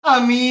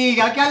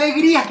Amiga, qué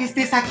alegría que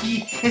estés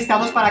aquí.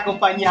 Estamos para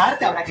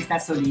acompañarte ahora que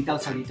estás solita o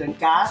solito en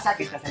casa,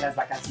 que estás en las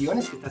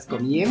vacaciones, que estás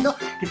comiendo,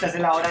 que estás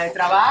en la hora de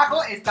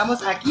trabajo.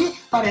 Estamos aquí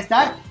para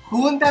estar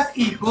juntas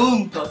y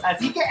juntos.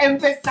 Así que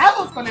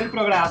empezamos con el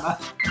programa.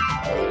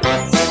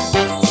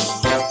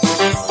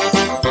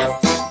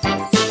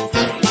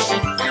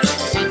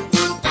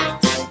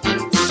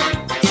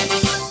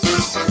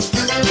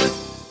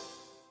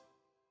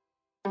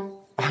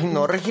 Ay,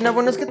 no, Regina,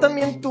 bueno, es que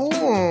también tú,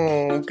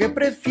 ¿qué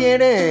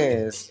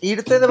prefieres?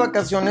 ¿Irte de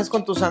vacaciones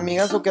con tus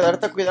amigas o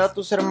quedarte a cuidar a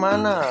tus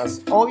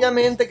hermanas?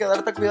 Obviamente,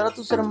 quedarte a cuidar a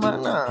tus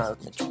hermanas.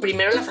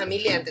 Primero la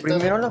familia, ante todo.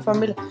 Primero la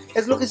familia.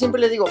 Es lo que siempre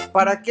le digo,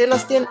 ¿para qué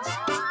las tienes?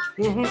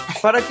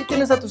 ¿Para qué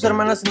tienes a tus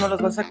hermanas si no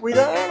las vas a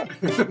cuidar?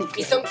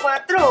 Y son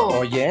 4.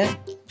 Oye,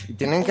 y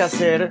tienen que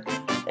hacer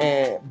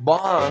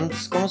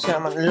bonds, ¿cómo se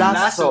llaman?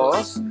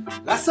 Lazos.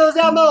 Lazos de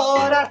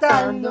amor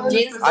atando.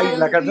 Ay,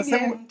 la cantaste.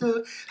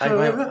 Ahí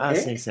va. Ah,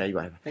 sí, ahí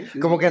va.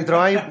 Como que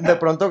entró ahí de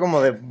pronto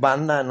como de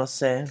banda, no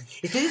sé.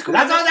 Estoy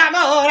descubriendo, Lazos de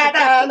amor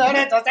atando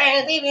nuestros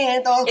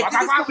sentimientos.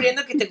 estoy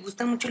descubriendo que te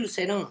gusta mucho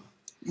Lucero.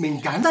 Me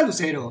encanta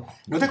Lucero.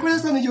 ¿No te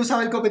acuerdas cuando yo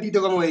usaba el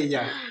copetito como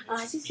ella?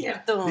 Ay, sí es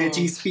cierto. De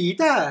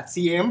chispita,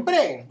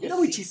 siempre. Yo era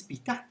muy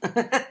chispita.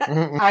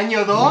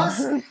 Año 2,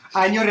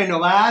 año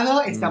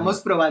renovado. Estamos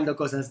probando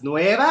cosas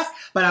nuevas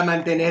para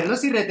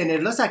mantenerlos y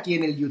retenerlos aquí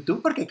en el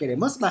YouTube porque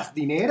queremos más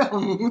dinero.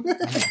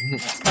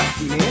 Más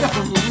dinero.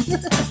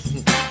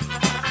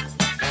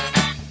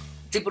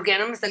 Sí, porque ya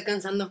no me está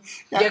alcanzando.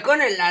 Ya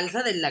con el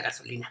alza de la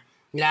gasolina.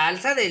 La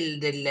alza de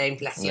la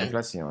inflación. La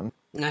inflación.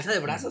 La alza de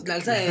brazos, la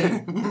alza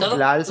de todo.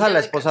 La alza, la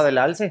esposa del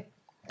alce.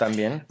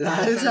 También. La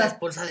La Elsa.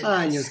 esposa de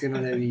Años que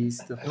no la he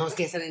visto. No, es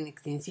que esa era en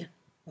extinción.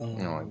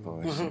 No,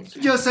 pobrecito.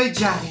 Yo soy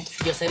Janet.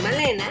 Yo soy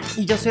Malena.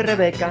 Y yo soy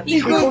Rebeca. Y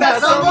juntas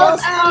somos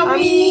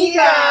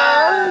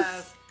amigas.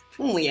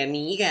 Muy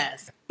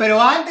amigas. Pero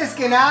antes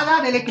que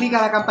nada, dele click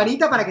a la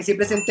campanita para que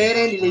siempre se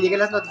enteren y le lleguen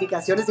las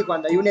notificaciones de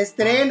cuando hay un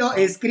estreno.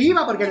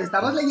 Escriba porque lo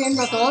estamos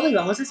leyendo todo y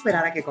vamos a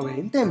esperar a que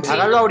comenten. ¿verdad?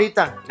 Hágalo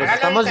ahorita. Los Hágalo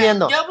estamos ahorita.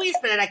 viendo. Yo voy a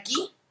esperar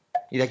aquí.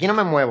 Y de aquí no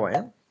me muevo,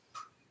 ¿eh?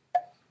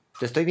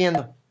 Te estoy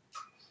viendo.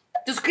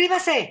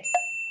 Suscríbase.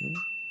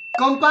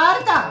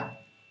 ¡Comparta!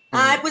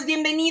 Ay, pues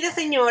bienvenidas,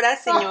 señoras,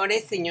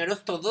 señores,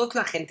 señoros, todos,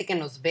 la gente que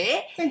nos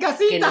ve, En que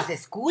casita. nos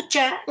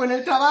escucha. O en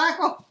el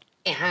trabajo.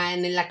 Ajá,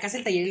 en la casa,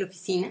 el taller y la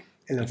oficina.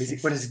 En la oficina.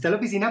 Bueno, si está en la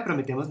oficina,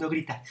 prometemos no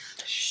gritar.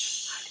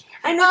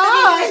 Ay, no,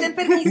 está bien, le den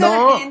permiso a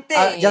No, la gente.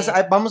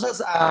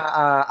 vamos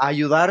a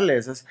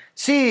ayudarles.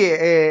 Sí,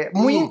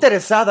 muy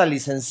interesada,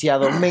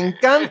 licenciado. Me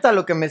encanta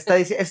lo que me está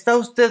diciendo. ¿Está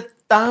usted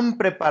tan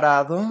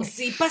preparado?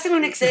 Sí, páseme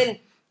un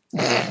Excel.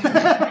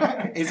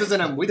 Eso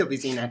suena muy de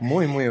oficina.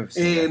 Muy, muy. Ven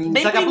a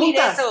imprimir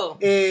sacapuntas. eso.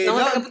 No,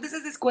 sacapuntas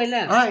es de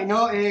escuela. Ay,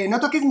 no, no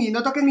toques mi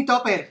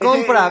topper.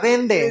 Compra,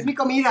 vende. Es mi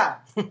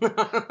comida.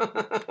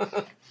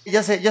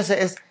 Ya sé,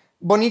 es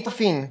bonito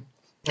fin.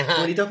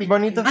 Ajá. Bonito fin.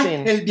 Bonito Ay,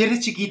 fin. el viernes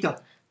chiquito.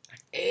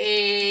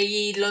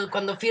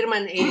 Cuando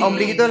firman.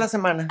 Ombliguito de la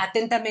semana.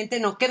 Atentamente,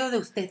 no, quedo de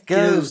usted. Queda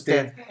Queda de de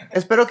usted.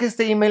 Espero que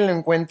este email lo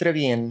encuentre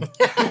bien.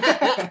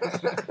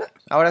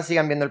 Ahora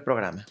sigan viendo el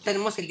programa.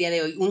 Tenemos el día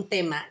de hoy un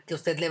tema que a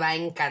usted le va a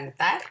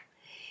encantar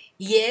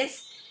y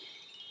es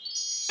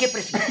 ¿qué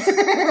prefieres?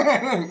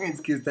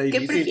 Es que está ¿Qué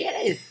difícil.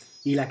 prefieres?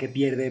 Y la que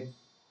pierde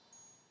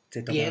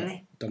se toma,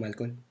 Pierde. toma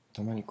alcohol.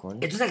 Toma alcohol.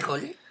 ¿Esto es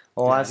alcohol?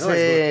 O Claro,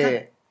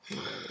 hace...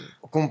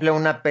 Cumple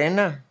una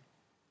pena.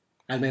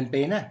 Alma en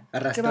pena, Que va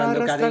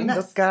arrastrando arrastrando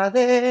cadenas.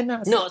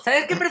 cadenas. No,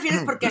 ¿sabes qué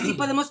prefieres? Porque así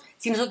podemos,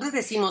 si nosotros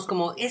decimos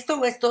como esto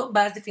o esto,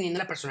 vas definiendo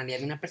la personalidad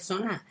de una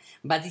persona.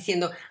 Vas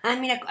diciendo,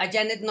 mira, a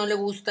Janet no le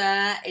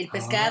gusta el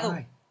pescado.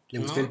 Ay, ¿le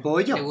gusta ¿no? el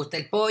pollo? Le gusta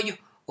el pollo.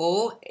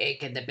 O que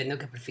depende de lo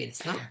que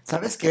prefieres, ¿no?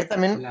 ¿Sabes qué?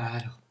 También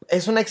Claro.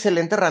 es una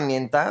excelente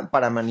herramienta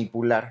para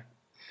manipular.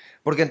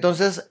 Porque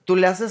entonces tú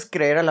le haces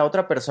creer a la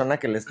otra persona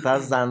que le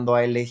estás dando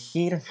a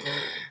elegir,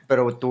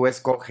 pero tú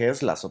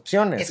escoges las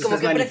opciones. Es como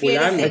estás que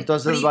prefieres manipulando.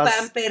 Entonces PRI, vas-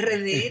 PAN,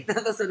 PRD,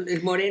 todos son,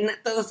 el Morena,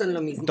 todos son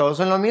lo mismo. Todos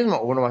son lo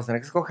mismo, uno va a tener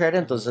que escoger,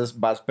 entonces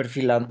vas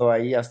perfilando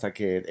ahí hasta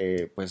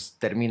que pues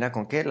termina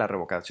con ¿qué? La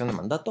revocación de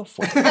mandato.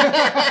 Fuera.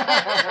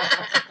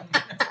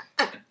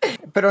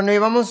 Pero no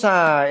íbamos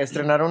a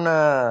estrenar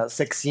una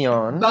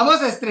sección. Vamos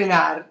a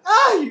estrenar,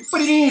 ¡ay!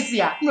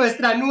 Primicia,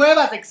 nuestra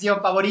nueva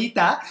sección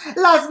favorita,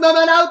 Las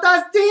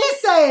Mamanautas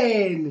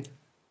Dicen.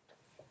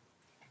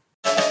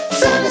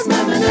 Son las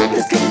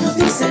mamanautas que nos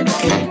dicen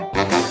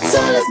que,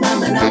 son las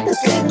mamanautas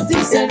que nos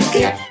dicen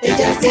que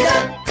ellas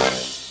dirán.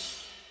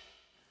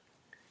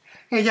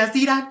 Ellas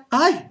dirán,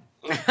 ¡ay!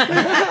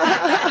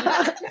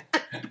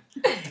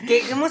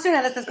 Qué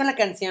emocionada estás con la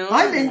canción.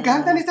 ¡Ay, me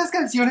encantan estas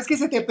canciones que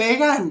se te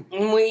pegan!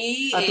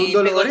 Muy A tus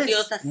dolores.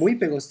 pegostiosas. Muy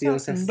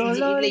pegostiosas. Sí,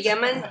 le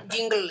llaman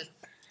jingles.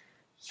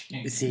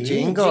 Sí.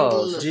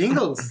 Jingles.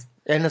 Jingles.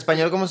 En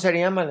español, ¿cómo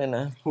sería,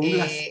 Malena?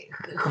 Junglas.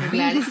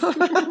 Juglares.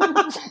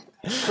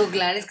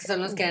 Juglares, que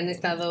son los que han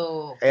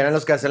estado... Eran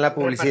los que hacen la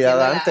publicidad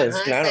Repartiendo antes,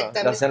 ajá, claro.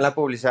 exactamente. Hacen la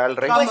publicidad al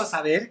rey. Vamos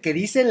a ver qué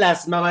dicen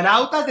las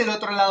mamanautas del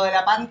otro lado de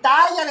la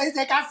pantalla,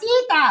 desde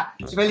casita.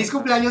 Feliz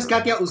cumpleaños,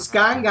 Katia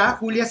Uscanga,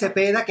 Julia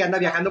Cepeda, que anda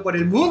viajando por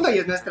el mundo y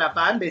es nuestra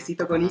fan.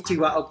 Besito con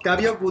Ichiwa.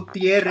 Octavio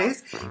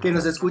Gutiérrez, que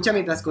nos escucha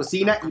mientras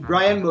cocina. Y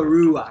Brian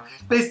Morúa.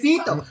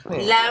 Besito.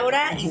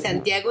 Laura y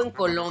Santiago en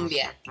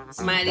Colombia.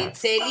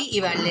 Maritzeli y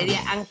Valeria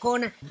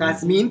Ancona.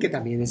 Jazmín, que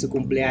también es su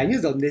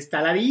cumpleaños. ¿Dónde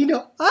está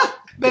Ladino?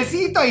 ¡Ah!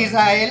 Besito,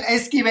 Israel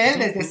Esquivel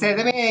desde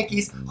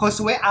CDMX.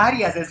 Josué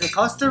Arias desde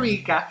Costa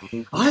Rica.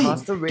 ¡Ay!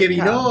 Costa Rica. Que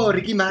vino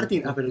Ricky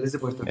Martin. Ah, pero él es de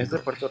Puerto Rico. Es de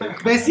Puerto Rico.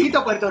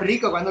 Besito, Puerto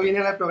Rico. ¿Cuándo viene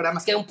el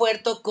programa? Que un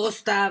puerto,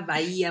 costa,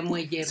 bahía,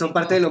 muelle. Son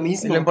parte de lo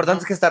mismo. Lo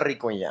importante es que está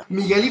rico y ya.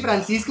 Miguel y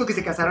Francisco, que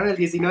se casaron el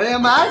 19 de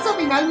marzo,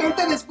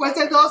 finalmente después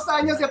de 2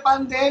 años de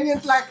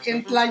pandemia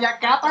en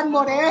Tlayacapan,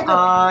 Moreno.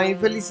 Ay,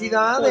 ¿Por qué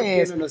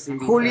felicidades. no nos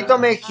invitan? Julito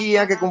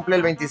Mejía, que cumple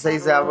el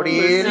 26 de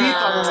abril. Besito.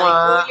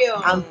 Mua. Ay,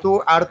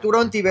 Julio. Arturo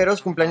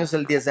Ontiveros, cumpleaños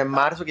el 10 de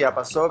marzo, que ya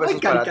pasó. Besos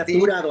Ay, para ti.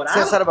 caricatura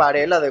dorada. César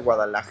Varela, de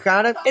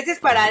Guadalajara. Este es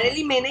para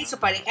Arely Mena y su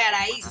pareja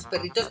Aray y sus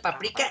perritos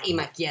Paprika y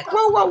Maquiato.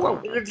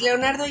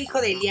 Leonardo,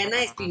 hijo de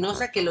Eliana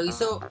Espinosa, que lo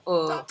hizo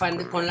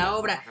con la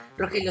obra.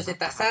 Rogelio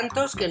Zeta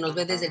Santos, que nos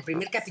ve desde el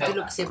primer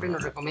capítulo, que siempre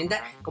nos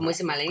recomienda. Como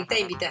dice Malenita,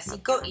 invita a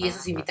 5 y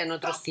esos invitan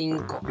otros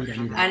 5. Mira.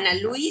 Ana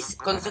Luis,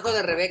 consejo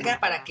de Rebeca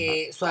para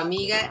que su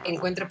amiga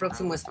encuentre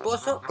próximo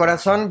esposo.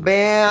 Corazón,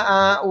 ve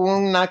a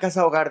una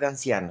casa hogar de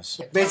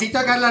ancianos. Besito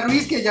a Carla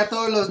Ruiz, que ya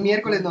todos los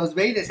miércoles nos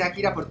ve y desea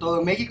gira por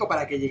todo México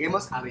para que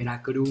lleguemos a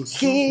Veracruz.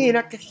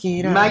 Gira, que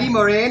gira. Maggie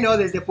Moreno,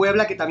 desde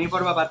Puebla, que también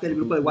forma parte del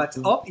grupo de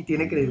WhatsApp y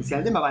tiene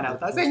credencial de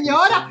mamanauta.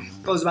 ¡Señora!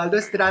 Osvaldo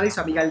Estrada y su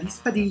amiga Liz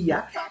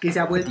Padilla, que se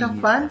ha vuelto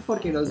fan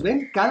porque nos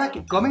ven cada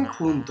que comen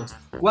juntos.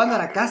 ¿Cuándo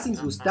hará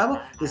castings Gustavo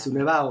de su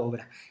nueva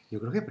obra? Yo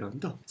creo que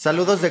pronto.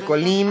 Saludos de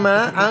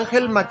Colima,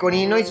 Ángel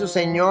Macorino y su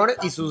señor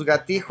y sus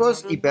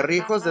gatijos y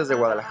perrijos desde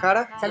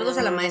Guadalajara. Saludos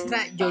a la maestra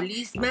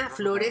Yolisma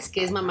Flores,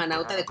 que es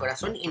mamanauta de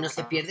corazón y no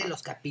se pierde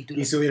los Y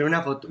capítulos. subieron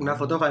una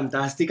foto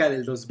fantástica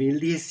del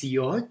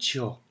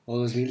 2018 o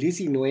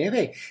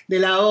 2019 de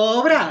la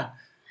obra.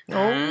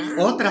 Ah.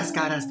 Otras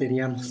caras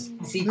teníamos.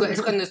 Sí,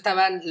 es cuando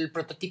estaba el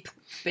prototipo,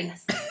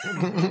 apenas.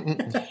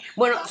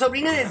 Bueno,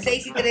 sobrina de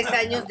 6 y 3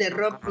 años de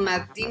Rob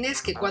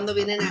Martínez, que cuando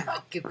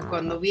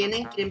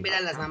vienen quieren ver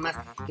a las mamás.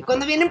 Que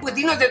cuando vienen, pues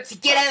dinos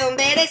siquiera de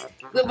dónde eres.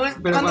 Pues,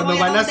 Pero cuando voy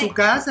van a dónde? su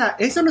casa,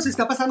 eso nos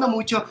está pasando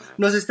mucho.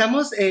 Nos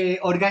estamos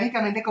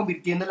orgánicamente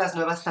convirtiendo en las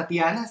nuevas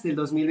Tatianas del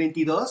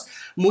 2022.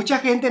 Mucha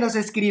gente nos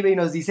escribe y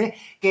nos dice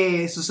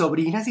que sus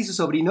sobrinas y sus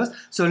sobrinos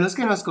son los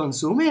que nos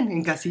consumen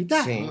en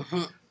casita. Sí.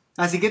 Ujú.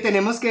 Así que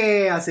tenemos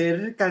que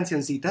hacer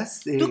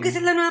cancioncitas. ¿Tú qué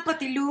es la nueva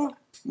Patilú?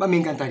 Me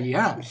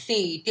encantaría.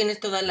 Sí, tienes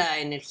toda la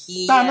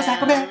energía. Vamos a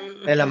comer.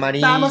 El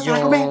amarillo. Vamos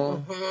a comer.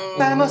 Ujú.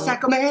 Vamos a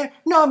comer.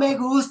 No me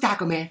gusta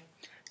comer.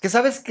 Que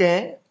sabes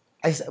qué,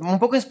 es un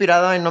poco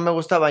inspirada en No me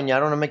gusta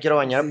bañar o No me quiero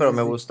bañar, Sí, pero sí,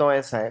 me sí. gustó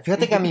esa.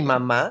 Fíjate que a mi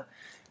mamá,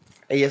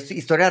 y es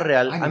historia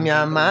real, Ay, a me mi encantan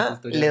las mamá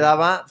historias le reales.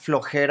 daba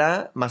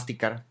flojera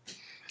masticar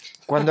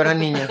cuando era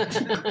niña.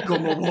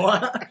 Como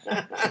boa.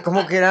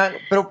 Como que era,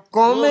 pero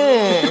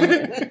come.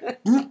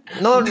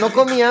 No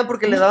comía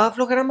porque le daba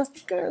flojera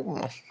masticar.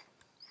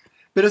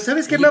 Pero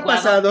 ¿sabes qué me ha Licuado.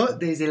 pasado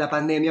desde la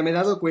pandemia? Me he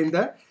dado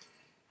cuenta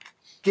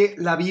que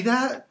la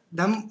vida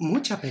da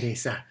mucha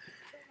pereza.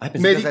 Ay, Me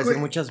pensé que di ibas a decir cuen-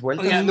 muchas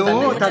vueltas. Oiga, No,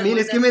 muchas también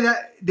es vueltas.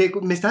 que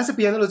me estaba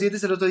cepillando los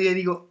dientes el otro día y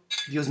digo,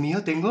 Dios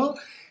mío, tengo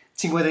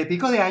 50 y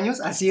pico de años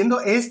haciendo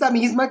esta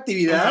misma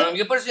actividad Ajá,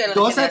 yo por eso ya lo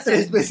 2 dejé de a 3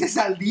 hacer. veces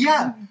al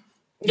día.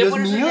 Yo Dios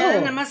por eso mío. ya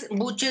nada más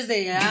buches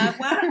de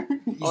agua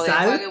 ¿Y o de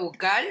sal? enjuague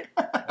bucal,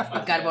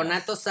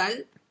 carbonato,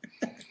 sal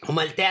o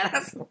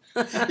malteadas.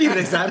 Y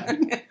rezar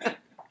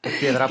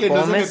Piedra que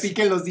no se me Pómez.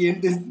 piquen los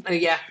dientes.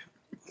 Y ya.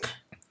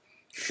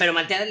 Pero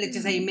malteadas le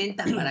echas ahí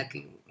menta para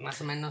que más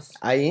o menos.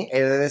 Ahí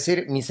he de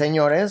decir, mis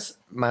señores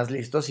más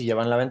listos y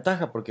llevan la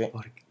ventaja porque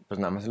 ¿Por qué? pues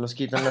nada más se los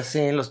quitan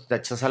así, los te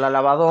echas a la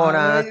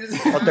lavadora Ay.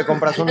 o te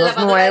compras unos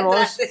Lavadora de nuevos.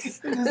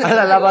 trastes. A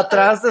la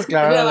lavatrastes,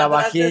 claro, a la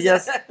Lavatrastes.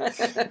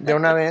 lavavajillas de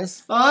una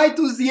vez. Ay,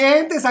 tus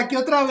dientes, aquí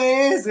otra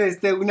vez.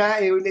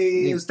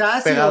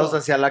 Eustacio. Pegados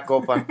hacia la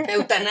copa.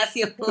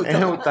 Eutanasio.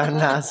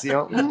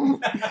 Eutanasio.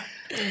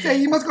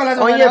 Seguimos con las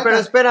Oye, mamanatas. pero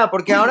espera,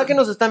 porque ahora que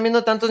nos están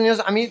viendo tantos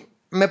niños, a mí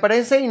me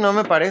parece y no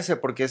me parece,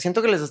 porque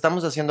siento que les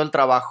estamos haciendo el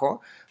trabajo.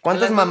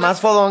 ¿Cuántas Las mamás mamás-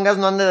 fodongas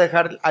no han de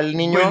dejar al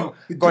niño Bueno,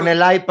 con tú-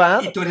 el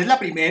iPad? Y tú eres la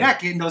primera,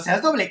 que no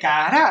seas doble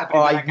cara.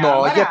 prende Ay, la no,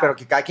 oye, cámara. pero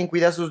que cada quien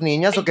cuida a sus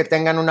niñas o que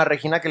tengan una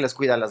Regina que les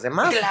cuida a las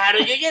demás. Claro,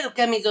 yo ya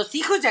eduqué a mis 2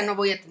 hijos, ya no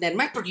voy a tener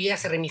más porque yo ya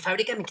cerré mi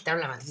fábrica, me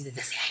quitaron la matriz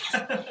desde hace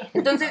años.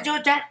 Entonces yo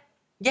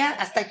ya,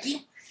 hasta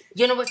aquí.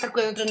 Yo no voy a estar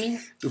cuidando a otros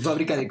niños. Tu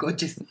fábrica de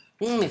coches.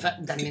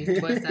 También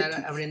voy a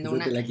estar abriendo No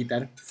una. te la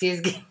quitaron. Si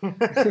es que.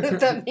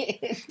 También.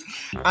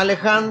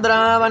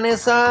 Alejandra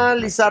Vanessa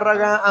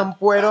Lizárraga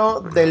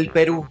Ampuero del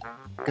Perú,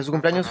 que su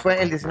cumpleaños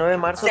fue el 19 de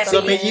marzo. Se ¿Su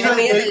también. apellido es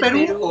Ella del del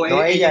Perú? Perú. ¿O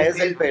No, ella es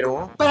del del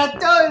Perú. Para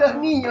todos los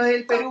niños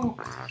del Perú.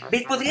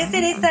 ¿Ves? Podría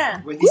ser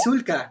esa. Wendy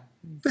Zulka.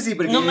 Pues sí,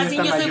 porque No ella más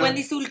está niños soy mayor.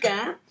 Wendy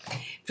Zulka.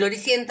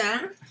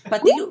 Floricienta,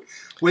 Patilú.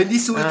 Wendy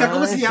Zulka,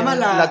 ¿cómo se sí. llama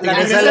La Teresa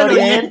Teresa del del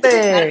Oriente?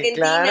 Oriente. Argentina,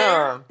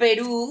 Claro.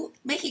 Perú,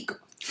 México.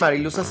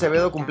 Mariluz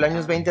Acevedo,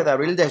 cumpleaños 20 de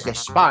abril desde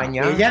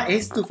España. Ella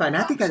es tu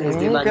fanática Sí, desde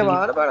qué Madrid.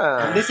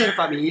 bárbara. Han de ser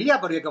familia,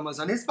 porque como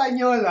son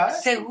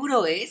españolas.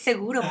 Seguro,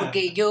 seguro,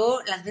 porque yo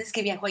las veces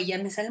que viajo allá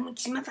me sale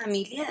muchísima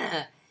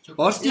familia.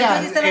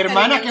 Hostia, Yo estaba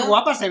hermana, caminando- qué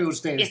guapa se ve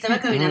usted. Estaba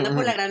caminando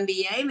por la Gran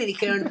Vía y me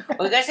dijeron,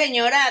 oiga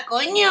señora,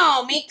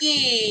 coño,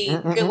 Miki,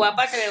 qué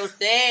guapa se ve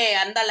usted,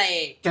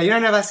 ándale. Que hay una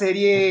nueva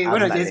serie,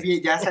 bueno, ya,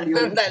 Ándale. ya salió.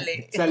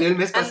 Ándale. Salió el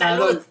mes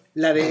pasado, Andaluz.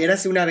 la de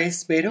Érase una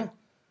vez, pero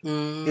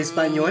Mm,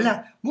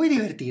 española, muy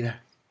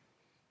divertida.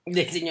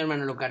 Del señor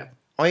Manolo Caro.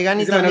 Oigan,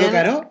 y ¿Es Manolo también...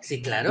 Caro?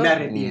 Sí, claro. Me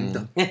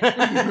arrepiento.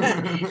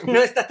 No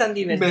está tan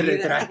divertida. Me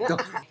retracto.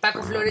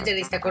 Paco Flores ya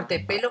necesita corte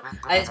de pelo.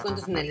 ¿Hay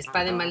descuentos en el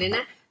spa de Malena?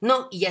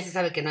 No, y ya se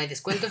sabe que no hay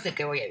descuentos, ¿de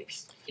qué voy a vivir?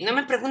 Y no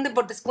me pregunten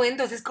por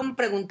descuentos, es como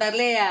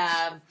preguntarle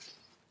a...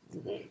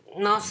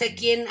 no sé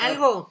quién,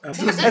 algo.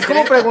 Es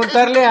como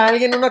preguntarle a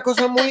alguien una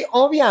cosa muy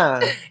obvia.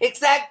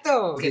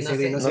 Exacto. Que Que se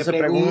ve, no No se se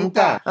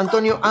pregunta.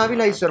 Antonio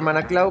Ávila y su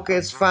hermana Clau, que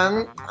es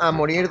fan a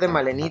morir de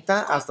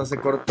Malenita, hasta se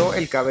cortó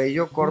el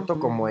cabello corto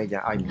como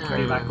ella. Ay, mujer.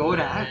 Me va a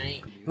cobrar.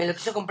 Ay, me lo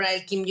quiso comprar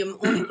el Kim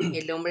Jong-un,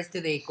 el hombre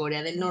este de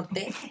Corea del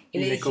Norte. Y ¿Y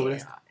le le dije,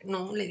 cobras?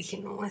 no, le dije,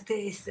 no,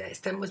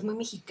 es muy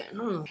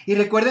mexicano. Y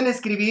recuerden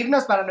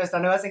escribirnos para nuestra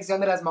nueva sección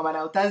de las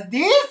mamanautas.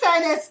 Dicen,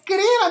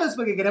 escríbanos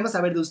porque queremos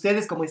saber de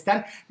ustedes cómo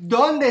están,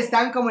 dónde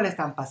están, cómo le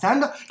están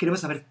pasando.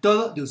 Queremos saber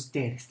todo de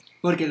ustedes.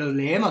 Porque los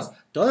leemos,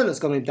 todos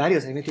los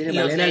comentarios. Ahí me tiene Y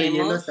los Malena leyendo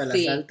leemos, hasta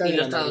sí, las altas y de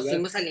los la madrugada.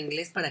 traducimos al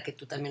inglés para que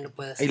tú también lo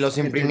puedas Y los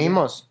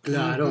imprimimos.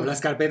 Claro,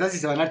 las carpetas y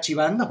se van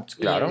archivando.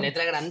 Claro. en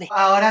letra grande.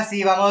 Ahora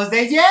sí, vamos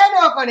de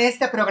lleno con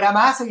este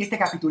programazo y este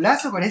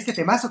capitulazo, con este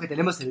temazo que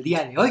tenemos el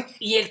día de hoy.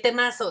 Y el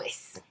temazo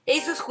es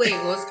esos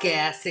juegos que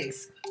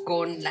haces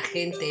con la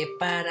gente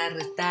para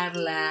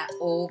retarla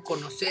o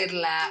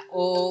conocerla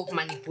o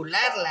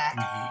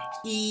manipularla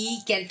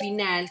y que al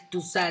final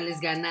tú sales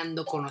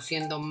ganando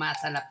conociendo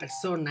más a la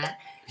persona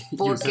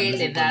porque usando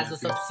le esa das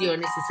dos información.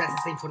 opciones, usas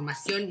esa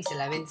información y se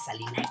la vendes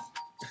al INAI.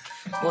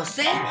 O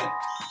sea,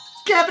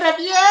 ¿Qué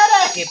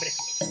prefieres? ¿qué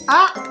prefieres?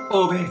 A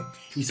o B.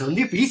 Y son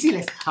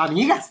difíciles.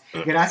 Amigas,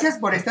 gracias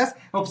por estas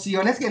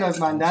opciones que nos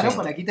mandaron. Sí.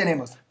 Por aquí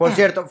tenemos. Por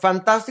cierto,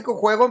 fantástico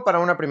juego para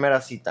una primera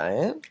cita,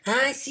 ¿eh?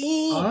 Ay,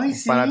 sí. Ay,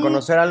 sí. Para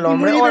conocer al Y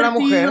hombre muy o a la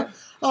divertido. mujer.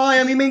 Ay,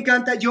 a mí me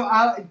encanta. Yo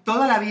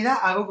toda la vida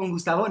hago con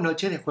Gustavo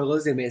noche de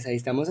juegos de mesa. Y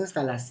estamos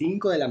hasta las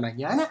 5 de la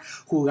mañana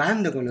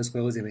jugando con los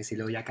juegos de mesa. Y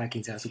luego ya cada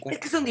quien se va a su Es cuarto.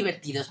 que son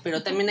divertidos,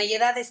 pero también hay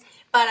edades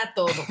para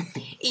todo.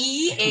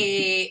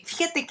 Y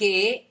fíjate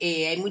que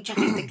hay mucha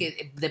gente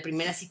que de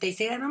primera cita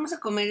dice, "Ay, vamos a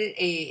comer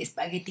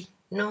espagueti.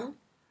 No,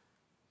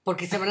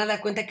 porque se van a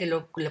dar cuenta que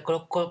lo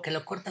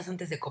cortas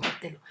antes de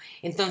comértelo.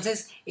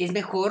 Entonces es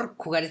mejor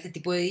jugar este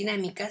tipo de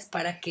dinámicas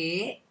para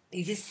que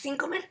dices sin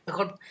comer.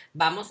 Mejor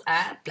vamos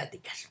a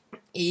platicar.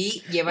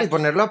 Y llevas Y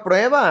ponerlo a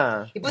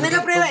prueba. Y ponerlo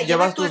a prueba, y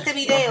llevas tú este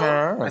video.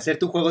 Ajá. Hacer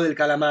tu juego del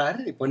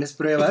calamar y pones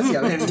pruebas y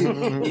a ver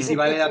y si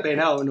vale la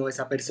pena o no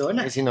esa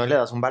persona. Y si no, le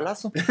das un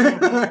balazo.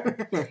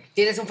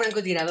 Tienes un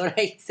francotirador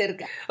ahí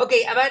cerca. Ok,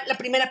 a ver, la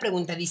primera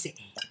pregunta dice,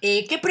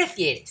 ¿qué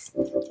prefieres?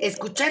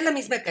 ¿Escuchar la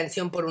misma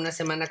canción por una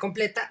semana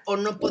completa o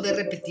no poder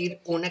repetir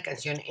una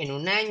canción en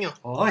un año?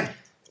 Ay,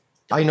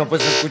 Ay, no,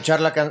 pues escuchar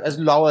la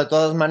canción, lo hago de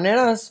todas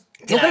maneras.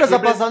 Claro, ¿Nunca les ha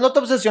siempre- pasado? ¿No te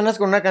obsesionas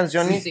con una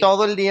canción Sí, y sí.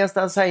 todo el día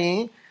estás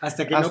ahí?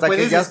 hasta que no Hasta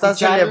puedes que ya estás,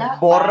 se le escucharla,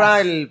 borra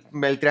vas.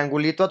 el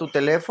triangulito a tu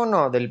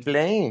teléfono del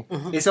play.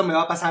 Eso me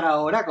va a pasar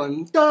ahora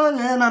con todas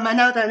las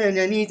mamanautas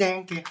que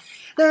dicen que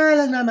todas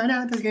las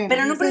mamanautas que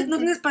Pero no, dicen ¿no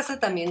que- les pasa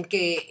también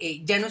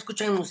que ya no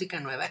escuchan música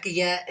nueva? Que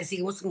ya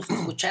seguimos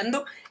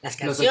escuchando las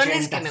Los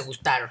canciones 80s. que me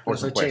gustaron. Por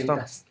Los supuesto.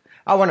 80s.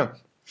 Ah, bueno.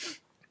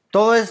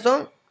 Todo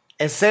esto,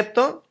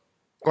 excepto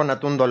con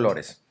Atún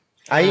Dolores.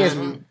 Ahí es,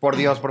 Ujú. por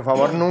Dios, por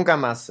favor, nunca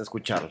más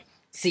escucharlo.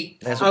 Sí.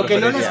 Eso Aunque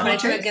no preferiría. les Ahí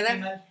te va a escuches.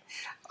 quedar.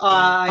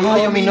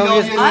 Ay, mi novio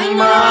es Ay, no,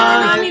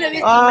 mal. mi novio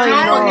es Ay,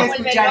 mal, no. me Voy a vuelve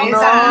escuchar loca.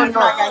 esa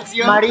misma no.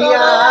 canción María, todo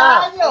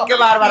el año. qué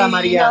bárbara, Mi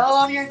María.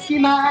 novio es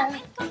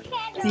mal.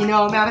 Si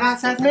no me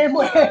abrazas me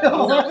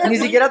muero. Ni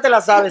siquiera te la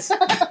sabes.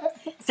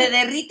 Se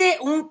derrite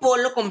un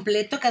polo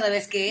completo cada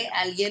vez que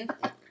alguien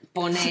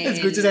pone...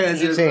 Escucha esa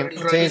canción.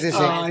 Sí.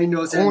 Ay,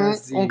 no sean Un,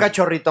 así. un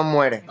cachorrito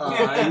muere.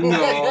 Ay,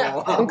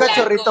 no. Un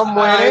cachorrito Blanco.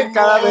 muere Ay,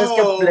 cada no. vez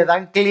que le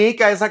dan clic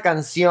a esa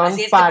canción. Así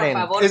es que, Paren.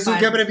 por favor, ¿Eso qué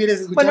paren.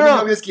 prefieres? ¿Escuchar Bueno, a mi no.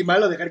 novio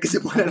esquimal o dejar que se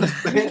mueran los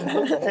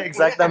perros?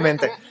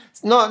 Exactamente.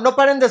 No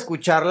paren de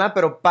escucharla,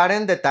 pero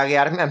paren de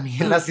taguearme a mí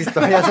en las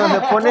historias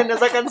donde ponen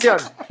esa canción.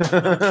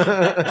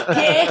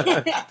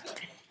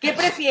 ¿Qué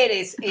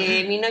prefieres?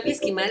 ¿Mi novio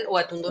esquimal o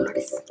Atún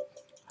Dolores?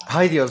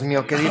 Ay, Dios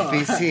mío, qué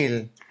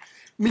difícil.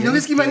 Mi novio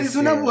esquimal es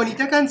una difícil.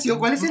 bonita canción.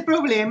 ¿Cuál es el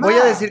problema? Voy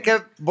a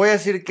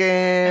decir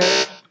que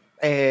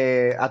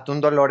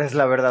Atún Dolores,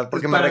 la verdad,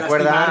 porque Pues me para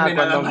recuerda lastimarme a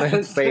cuando nada me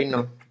más.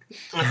 peino.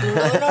 Atún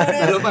Dolores. Solo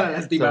para Solo para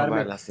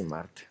lastimarme.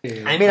 lastimarte.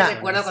 A mí Mira, me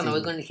recuerda cuando sí.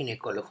 voy con el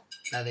ginecólogo.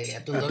 La de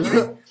Atún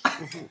Dolores.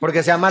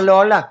 Porque se llama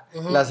Lola,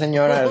 Ujú. la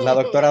señora, la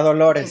doctora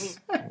Dolores.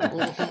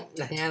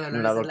 La señora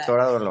Dolores. La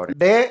doctora Dolores.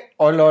 De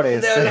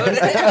olores. De Dolores.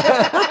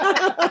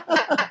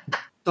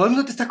 Todo el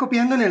mundo te está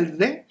copiando en el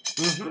de.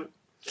 Ujú.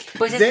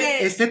 Pues es De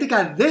que...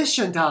 estética de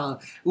Chantal.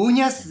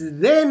 Uñas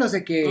de no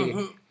sé qué.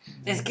 Ujú.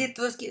 Es que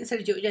todos quieren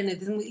ser yo,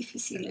 Janet. Es muy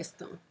difícil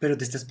esto. Pero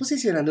te estás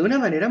posicionando de una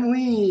manera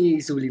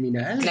muy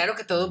subliminal. Claro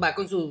que todo va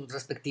con su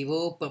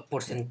respectivo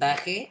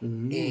porcentaje.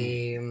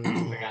 Mm.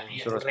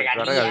 Su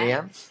respectiva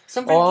regalía.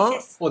 Son O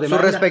franquicias. O su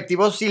demanda.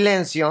 respectivo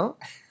silencio,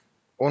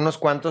 unos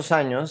cuantos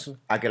años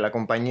a que la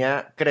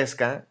compañía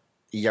crezca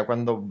y ya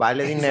cuando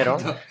vale dinero,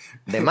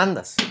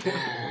 demandas.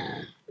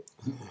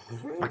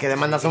 ¿Para qué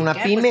demandas a una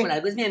Pues pyme? por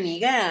algo es mi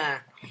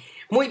amiga.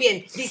 Muy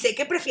bien. Dice,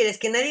 ¿qué prefieres?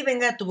 ¿Que nadie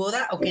venga a tu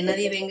boda o que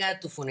nadie venga a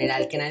tu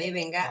funeral? Que nadie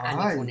venga a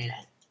mi Ay.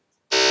 funeral.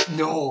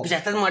 No. Pues ya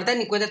estás muerta,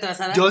 ni cuenta te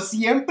vas a dar. Yo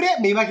siempre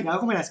me he imaginado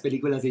como en las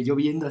películas de yo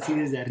viendo así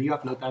desde arriba,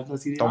 flotando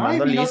así de.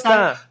 Tomando "Ay, vino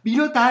lista.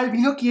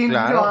 vino quién,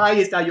 Claro. vino, ay,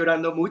 estaba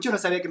llorando mucho, no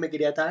sabía que me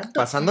quería tanto.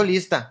 Pasando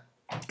lista.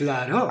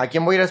 Claro. ¿A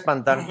quién voy a ir a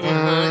espantar?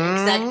 Ajá,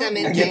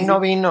 exactamente. ¿A quién no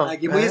vino?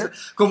 Aquí voy a- ¿Eh?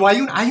 Como hay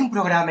un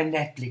programa en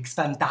Netflix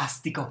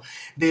fantástico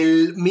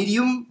del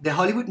Medium, de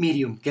Hollywood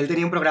Medium, que él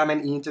tenía un programa en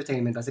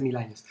Entertainment hace 1000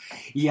 años.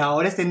 Y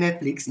ahora está en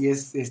Netflix y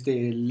es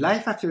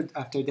Life After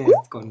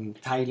Death con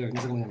Tyler,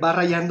 no sé cómo se llama. Va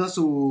rayando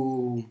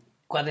su.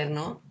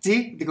 Cuaderno.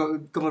 Sí,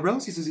 como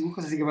Rose y sus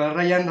dibujos, así que va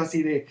rayando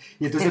así de.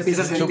 Y entonces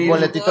empieza a Su sentir.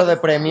 boletito de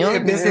premio.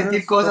 Empieza a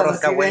sentir cosas así de,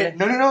 Rascahuele.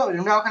 no, en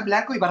una hoja en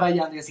blanco y va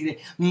rayando y así de,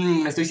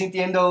 estoy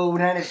sintiendo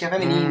una energía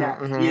femenina.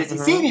 Ujú, Y decir,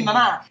 ujú. sí, mi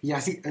mamá. Y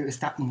así,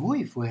 está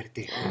muy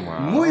fuerte, Wow.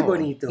 muy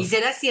bonito. Y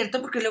será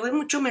cierto porque luego hay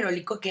mucho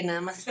merólico que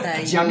nada más está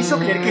ahí. Ya me hizo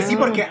creer que sí,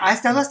 porque ha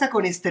estado hasta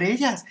con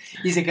estrellas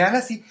y se quedan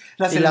así.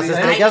 Y las celebridades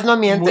estrellas no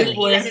mienten. muy Y las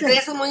fuertes.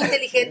 estrellas son muy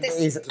inteligentes.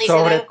 Y Y,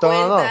 sobre se dan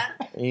todo, cuenta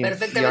y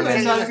perfectamente honestas. que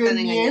Eso nos están alguien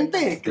engañando.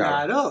 miente,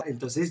 claro.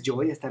 Entonces yo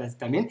voy a estar así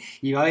también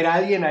y va a haber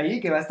alguien ahí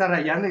que va a estar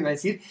rayando y va a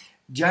decir,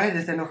 Janet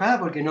está enojada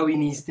porque no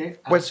viniste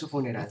a Pues, su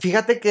funeral.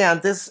 Fíjate que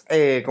antes,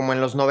 como en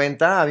los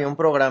 90, había un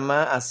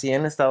programa así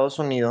en Estados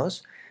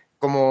Unidos,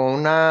 como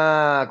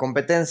una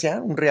competencia,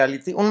 un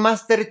reality, un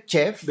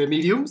Masterchef ¿De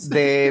Mediums?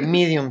 de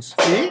mediums.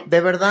 ¿Sí? De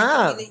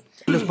verdad. Sí.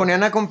 Los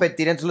ponían a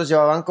competir, entonces los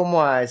llevaban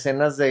como a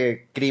escenas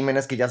de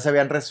crímenes que ya se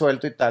habían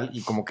resuelto y tal,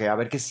 y como que a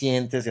ver qué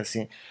sientes y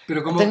así.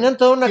 Pero como, Tenían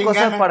toda una ¿quién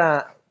cosa gana?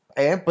 para,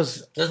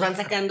 pues, Los van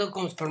sacando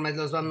conforme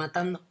los van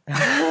matando.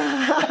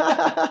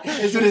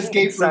 Es un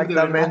escape room, de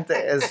verdad.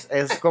 exactamente,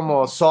 es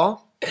como Saw.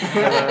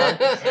 ¿verdad?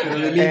 Pero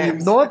de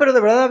Mediums. No, pero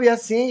de verdad había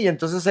así. Y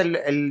entonces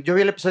yo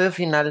vi el episodio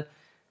final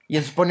y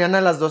entonces ponían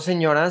a las dos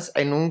señoras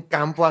en un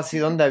campo así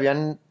donde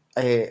habían.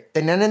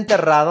 Tenían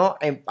enterrado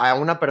a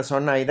una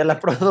persona ahí de la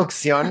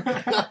producción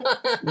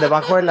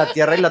debajo de la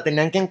tierra y la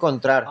tenían que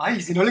encontrar.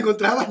 Ay, si no le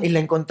encontraban. Y la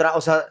encontraron,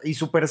 o sea, y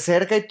súper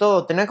cerca y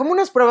todo. Tenían como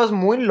unas pruebas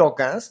muy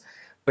locas,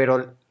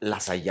 pero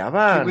las Qué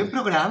hallaban. buen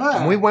programa.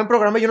 Muy buen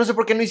programa. Yo no sé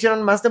por qué no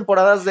hicieron más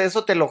temporadas de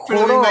eso, te lo Pero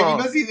me juro.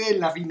 imagino así de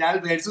la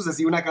final versus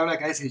así una cabra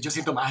acá y decir, yo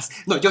siento más.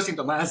 No, yo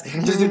siento más.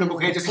 Yo soy una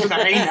mujer, yo soy una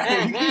reina.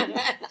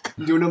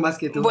 Y uno más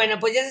que tú. Bueno,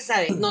 pues ya se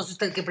sabe. No, si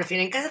usted que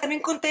prefiere en casa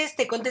también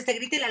conteste,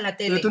 grítela a la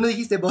tele. Pero tú no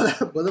dijiste boda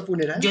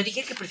funeral. Yo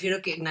dije que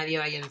prefiero que nadie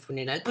vaya a mi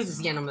funeral, pues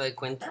así ya no me doy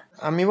cuenta.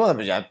 A mi boda,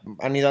 pues ya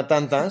han ido a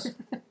tantas.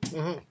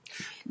 Ujú. ¿Te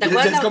Ya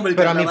acuerdas? es como el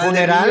Pero a mi carnaval de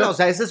funeral, Río. o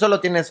sea, ese solo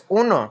tienes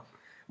uno.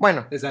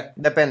 Bueno, Exacto.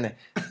 depende.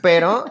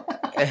 Pero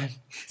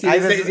Si hay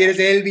eres, veces- si eres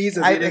Elvis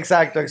o si hay- eres-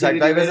 exacto. si Hay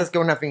eres- veces que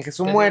una finge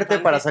su Pedro muerte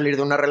Infante. para salir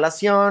de una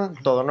relación,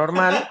 todo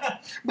normal.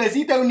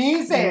 Besita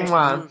Unice.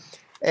 Mua.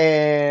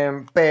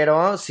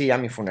 Pero sí, a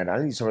mi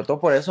funeral y sobre todo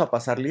por eso, a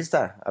pasar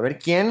lista. A ver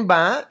quién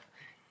va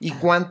y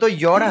cuánto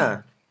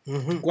llora.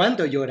 Ujú.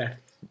 ¿Cuánto llora?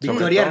 Sobre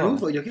Victoria todo.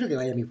 Rufo, yo quiero que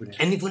vaya a mi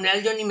funeral. En mi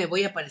funeral yo ni me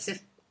voy a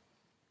aparecer.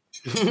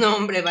 No,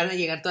 hombre, van a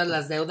llegar todas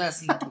las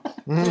deudas y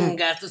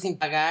gastos sin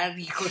pagar,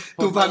 hijos.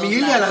 por Tu todos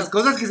familia, lados. las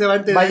cosas que se van a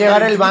enterar. Va a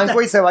llegar el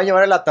banco y se va a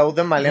llevar el ataúd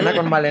de Malena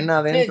con Malena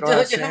adentro. Yo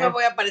así. no me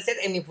voy a aparecer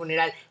en mi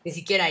funeral, ni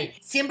siquiera ahí.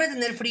 ¿Siempre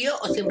tener frío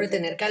o siempre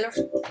tener calor?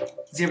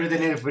 Siempre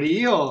tener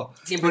frío.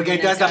 Siempre Porque ahí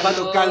te tener vas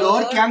tapando calor.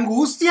 calor. ¡Qué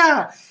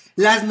angustia!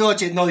 Las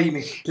noches, no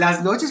dime,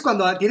 las noches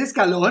cuando tienes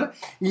calor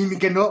y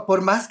que no,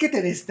 por más que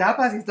te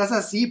destapas y estás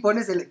así,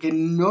 que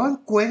no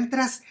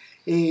encuentras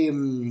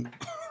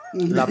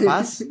La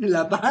paz.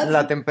 La paz.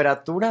 La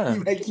temperatura.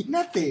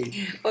 Imagínate.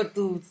 O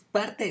tus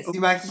partes.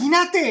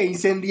 Imagínate,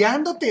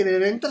 incendiándote de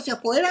dentro hacia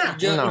afuera.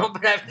 Yo No. no,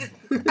 pero a veces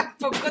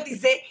tampoco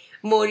dice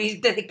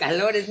morirte de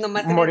calor, es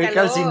nomás tener Morir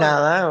calor.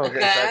 calcinada. Ajá.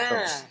 Exacto.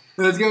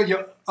 Pero es que yo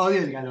odio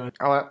el calor.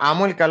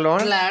 Amo el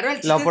calor. Claro, el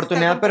chiste La es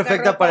oportunidad estar con poca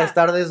perfecta para ropa.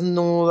 estar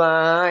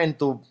desnuda en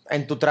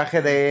tu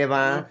traje de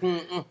Eva, Ujú,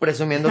 ujú.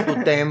 presumiendo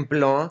tu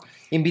templo,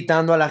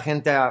 invitando a la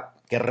gente a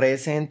que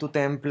rece en tu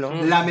templo.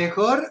 La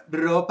mejor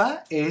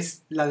ropa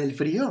es la del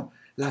frío.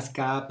 Las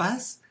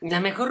capas.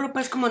 La mejor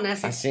ropa es como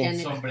naces, Así.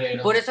 Janet.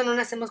 Sombrero. Por eso no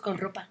nacemos con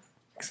ropa.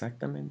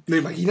 Exactamente. No,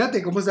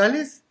 imagínate cómo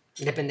sales.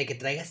 Depende que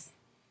traigas.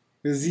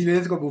 Pues si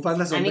vienes con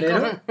bufanda,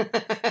 sombrero.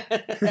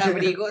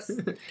 Abrigos.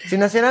 Si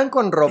nacieran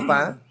con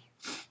ropa,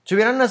 Si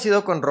hubieran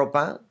nacido con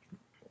ropa,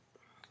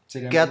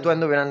 Sería ¿qué muy-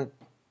 atuendo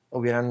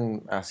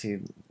hubieran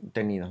así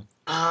tenido?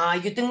 Ah,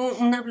 yo tengo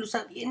una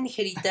blusa bien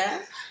ligerita.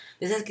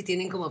 Esas que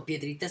tienen como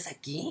piedritas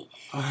aquí.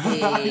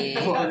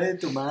 Pobre de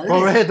tu madre.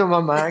 Pobre de tu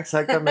mamá,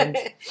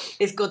 exactamente.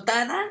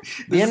 Escotada.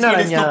 Bien Con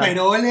arañada.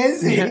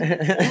 estoperoles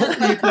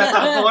y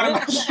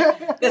plataformas.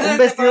 Un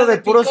vestido de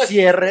puros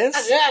cierres.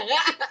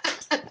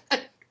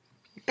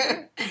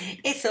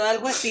 Eso,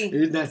 algo así.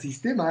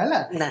 Naciste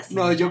mala. Nací.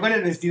 No, yo con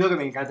el vestido que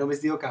me encanta, un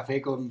vestido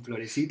café con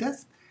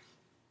florecitas.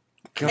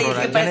 Qué Ay,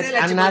 horror. que parece Janet,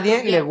 la a nadie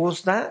chimoltrufia. le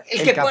gusta El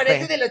el que café.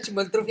 parece de la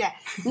chimoltrufia.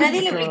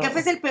 El café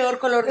es el peor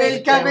color del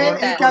El café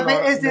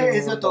planeta. es, del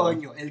es mundo.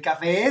 otoño. El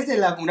café es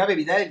una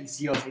bebida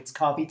deliciosa. It's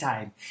coffee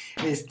time.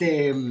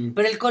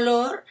 Pero el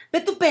color,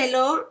 ve tu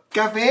pelo.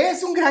 Café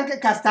es un gran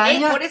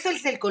castaña. Por eso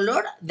es el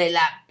color de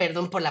la,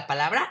 perdón por la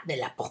palabra, de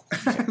la po.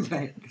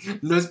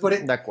 No es por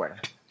De acuerdo.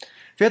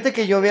 Fíjate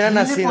que yo hubiera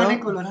 ¿Quién le nacido... pone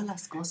color a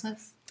las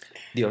cosas?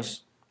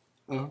 Dios.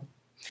 Oh.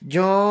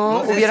 Yo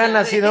No se hubiera sabe.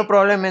 nacido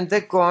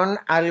probablemente con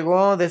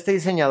algo de este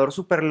diseñador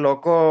súper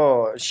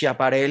loco,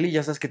 Schiaparelli,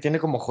 ya sabes que tiene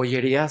como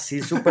joyería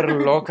así súper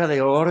loca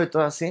de oro y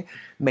todo así.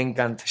 Me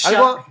encanta.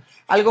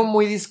 Algo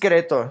muy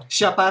discreto.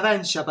 Chapada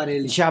en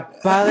Schiaparelli.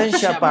 Chapada en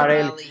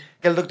Schiaparelli. Schiaparelli.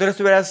 Que el doctor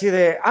estuviera así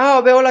de,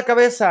 veo la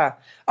cabeza.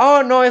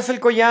 Oh, no, es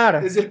el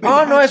collar. Es el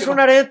Oh, no, es penacho. un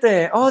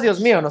arete. Oh, Dios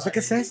mío, no sé qué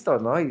es esto,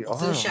 ¿no? Y, Es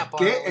un chaparro,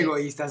 Qué güey.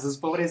 egoístas, sus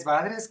pobres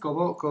padres,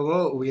 cómo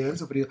hubieran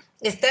sufrido.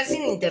 Estar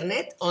sin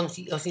internet o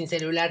sin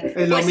celular.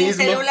 Es lo Pues sin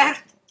mismo. celular.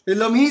 Es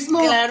lo mismo.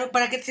 Claro,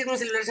 ¿para qué te sirve un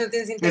celular si no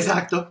tienes internet?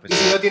 Exacto. Y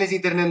si no tienes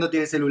internet, no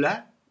tienes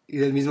celular. Y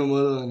del mismo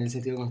modo, en el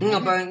sentido contrario.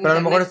 No, pero, Pero a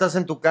lo mejor estás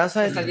en tu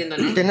casa, Estás viendo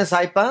Netflix. tienes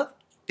iPad,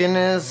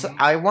 tienes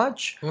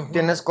iWatch,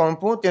 tienes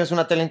compu, tienes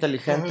una tele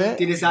inteligente.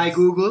 Tienes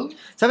iGoogle.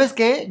 ¿Sabes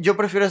qué? Yo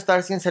prefiero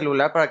estar sin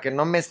celular para que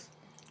no me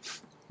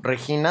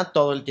Regina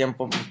todo el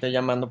tiempo me esté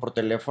llamando por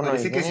teléfono.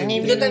 Parece y- que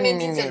sí. Yo también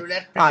sin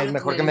celular. Ay, prefiero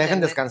mejor que tener me dejen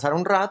internet. descansar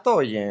un rato,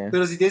 oye.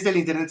 Pero si tienes el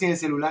internet sin el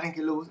celular, ¿en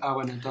qué lo usas? Ah,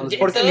 bueno, entonces.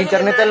 Porque Todo el lo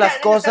internet de demás, las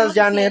ya cosas, estamos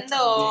Janet.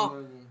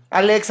 diciendo.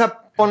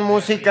 Alexa, pon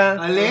música.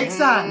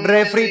 Alexa.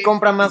 Refri,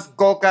 compra más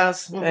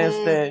cocas. Ujú.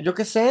 Yo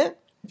qué sé.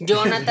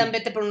 Jonathan,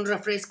 vete por unos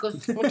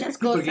refrescos. Muchas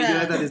cosas. Porque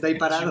Jonathan está ahí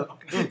parado,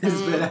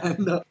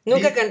 esperando.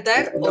 Nunca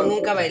cantar o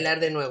nunca bailar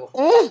de nuevo.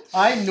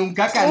 Ay,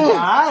 nunca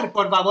cantar.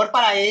 Por favor,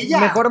 para ella.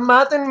 Mejor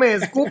mátenme,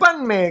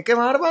 escúpanme. ¡Qué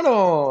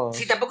bárbaro!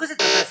 Si tampoco se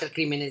trata de hacer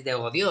crímenes de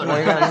odio, ¿no?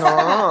 Oigan,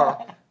 no.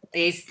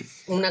 Es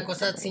una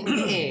cosa así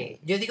que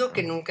yo digo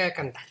que nunca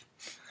cantar.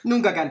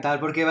 Nunca cantar,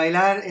 porque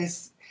bailar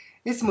es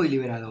muy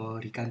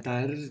liberador. Y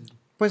cantar.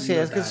 Pues sí,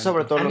 no es que es tanto.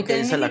 sobre todo A lo mí que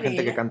también dice me la gente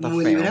que libera. canta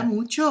Muy feo. libera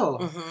mucho.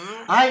 Ujú.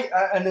 Ay,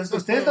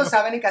 ustedes lo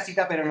saben en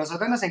casita, pero a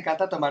nosotros nos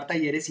encanta tomar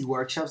talleres y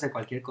workshops de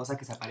cualquier cosa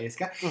que se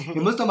aparezca.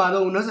 Hemos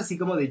tomado unos así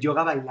como de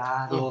yoga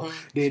bailado, Ujú.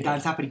 de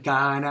danza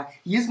africana,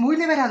 y es muy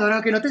liberador,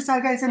 aunque no te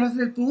salga, ese no es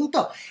el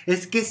punto.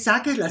 Es que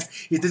saqueslas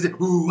y entonces,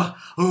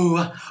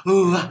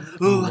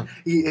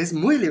 y es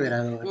muy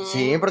liberador.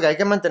 Sí, porque hay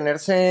que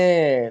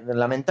mantenerse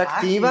la mente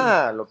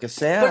activa, lo que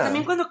sea. Pero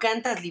también cuando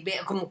cantas,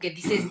 como que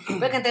dices,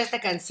 voy a cantar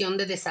esta canción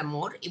de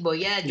desamor y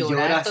voy a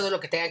llorar lloras. todo lo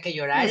que tenga que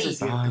llorar Eso y, es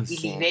cierto. Ay, y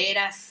sí.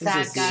 liberas, Eso es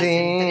sacas, cierto. Sí.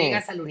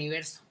 entregas al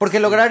universo.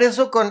 Porque lograr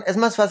eso es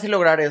más fácil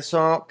lograr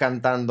eso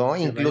cantando,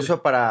 Que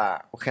incluso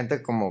para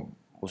gente como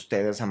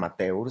ustedes,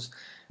 amateurs,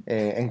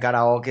 en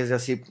karaoke es de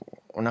así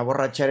una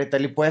borrachera y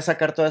tal, y puedes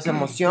sacar toda esa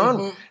emoción.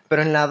 Ujú.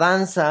 Pero en la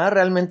danza,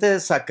 realmente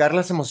sacar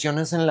las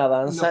emociones en la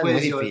danza No es muy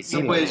puedes,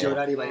 difícil. no puedes ¿no?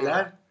 llorar y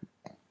bailar.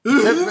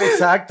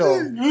 Exacto.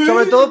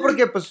 Sobre todo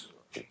porque, pues,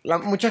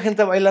 mucha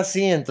gente baila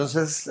así,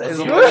 entonces es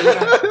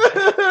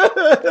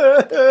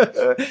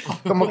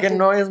como que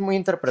no es muy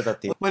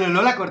interpretativo. Bueno,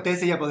 Lola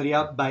Cortés, ella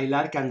podría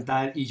bailar,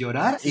 cantar y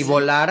llorar. Y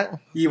volar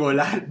Y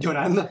volar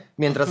llorando.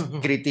 mientras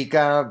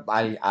critica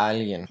a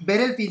alguien.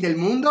 ¿Ver el fin del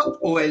mundo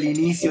o el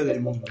inicio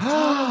del mundo?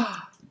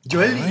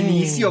 Yo el Ay.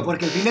 inicio,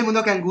 porque el fin del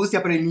mundo que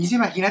angustia, pero el inicio,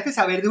 imagínate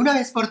saber de una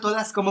vez por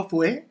todas cómo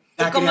fue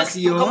la ¿Y cómo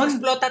creación.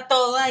 explota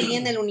todo ahí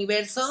en el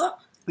universo?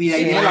 Y de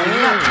ahí Sí. viene la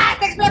vida. ¡Ah,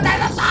 está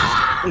explotando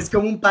todo! Es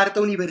como un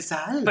parto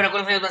universal. ¿Pero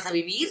cuántos años vas a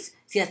vivir?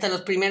 Si hasta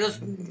los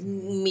primeros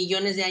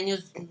millones de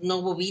años no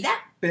hubo vida.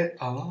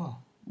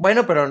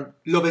 Bueno, pero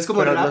Lo ves como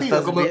Pero lo rápido,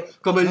 estás como, vi-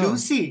 como no.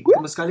 Lucy,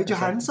 como Scarlett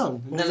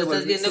Johansson. No lo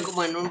estás viendo Sí.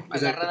 como en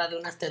agarrada de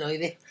un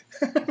asteroide.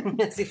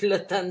 Así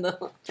flotando.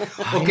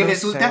 O que no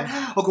resulta, sé.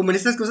 o como en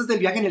estas cosas del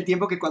viaje en el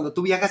tiempo, que cuando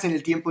tú viajas en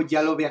el tiempo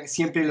ya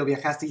siempre lo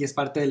viajaste y es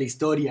parte de la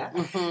historia.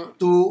 Ujú.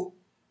 Tú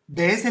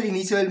ves el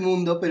inicio del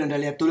mundo, pero en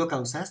realidad tú lo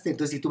causaste.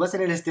 Entonces, si tú vas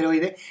en el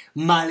asteroide,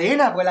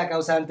 Malena fue la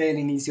causante del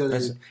inicio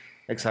del... Es-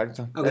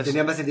 exacto. aunque Es-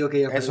 tenía más sentido que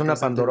ella fue es la una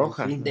causante del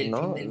pandoroja, fin. Del ¿no?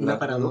 fin del Una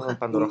paradoja. Una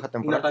pandoroja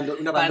temporal.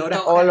 Una pandora.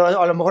 Panto- O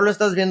a lo mejor lo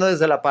estás viendo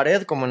desde la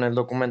pared, como en el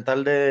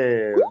documental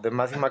de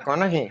Matthew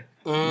McConaughey.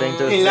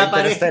 En la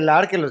pared.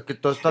 Interestelar, que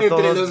todo está Entre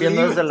todo los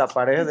viendo libros. desde la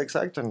pared,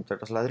 exacto, entre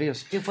los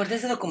ladrillos. Qué fuerte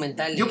ese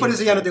documental. Yo por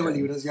eso ya no tengo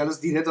libros, ya los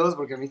tiré todos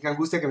porque a mí me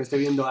angustia que me esté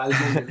viendo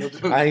alguien del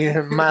otro. Ay,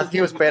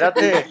 Matthew,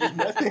 espérate.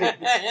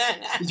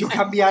 Y yo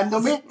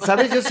cambiándome.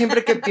 ¿Sabes? Yo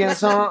siempre que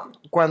pienso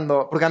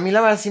porque a mí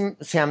la verdad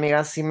sí,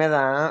 amiga, sí me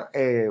da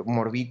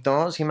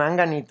morbito, sí me dan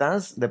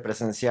ganitas de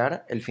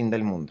presenciar el fin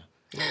del mundo.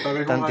 A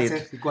ver cómo va a Tantito.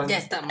 ser y cuándo. Ya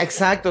estamos.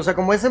 Exacto, o sea,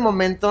 como ese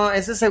momento,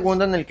 ese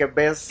segundo en el que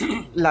ves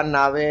la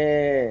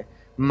nave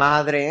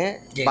madre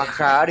Llega.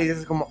 bajar y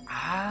dices como,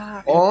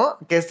 o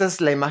que esta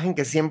es la imagen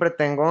que siempre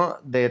tengo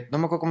no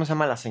me acuerdo cómo se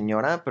llama la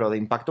señora, pero de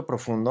Impacto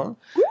Profundo,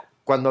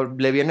 cuando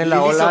le viene la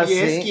Lili ola así.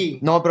 Sobieski.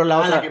 No, pero la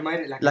otra, la que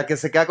muere, la que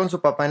se queda con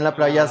su papá en la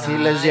playa así,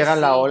 les Ay, llega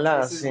la sí, ola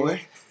ese es así.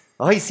 bueno.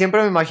 Ay,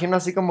 siempre me imagino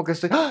así como que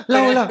estoy, la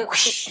ola.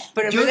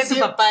 Pero en Yo vez de tu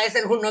siempre- papá es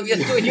algún novio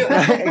tuyo.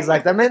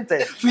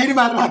 Exactamente.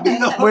 Firma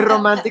rápido. Muy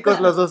románticos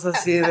los dos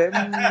así de...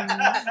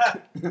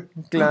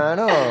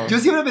 claro. Yo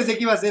siempre pensé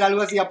que iba a ser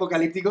algo así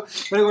apocalíptico,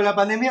 pero con la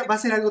pandemia va a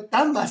ser algo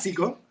tan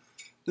básico.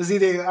 Así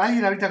de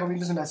alguien ahorita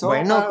comiéndose una sopa,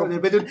 Bueno, de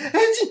repente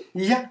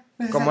y ya.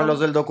 Como los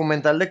del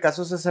documental de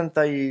Caso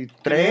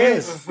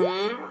 63, Ujú.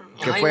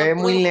 que Ay, fue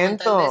no muy puedo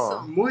lento. comentar de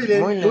eso. Muy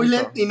lento, Muy muy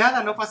lento. lento. Y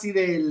nada, no fue así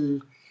de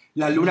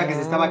la luna que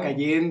se estaba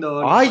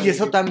cayendo. Ay, no, y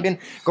eso también,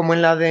 como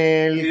en la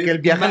del que el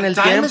viaja en el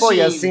Time tiempo y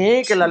Machine.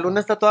 así, que la luna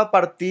está toda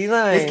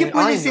partida. Es que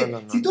puede Ay, ser,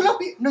 no. si tú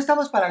no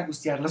estamos para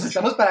angustiarnos,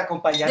 estamos para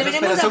acompañarnos,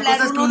 Deberíamos pero son hablar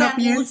cosas que uno de uno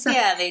piensa.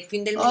 angustia del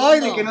fin del mundo. Ay,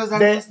 de que nos da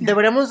angustia.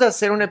 Deberíamos de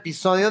hacer un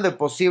episodio de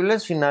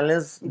posibles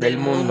finales del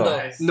mundo.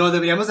 No,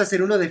 deberíamos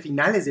hacer uno de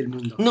finales del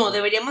mundo. No,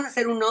 deberíamos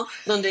hacer uno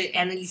donde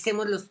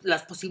analicemos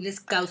las posibles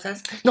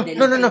causas No, del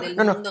no, fin no, del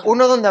no, no. mundo.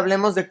 Uno donde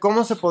hablemos de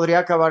cómo se podría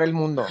acabar el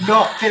mundo.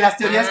 No, de las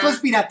teorías Ah.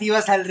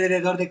 conspirativas alrededor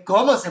de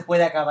cómo se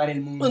puede acabar el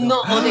mundo.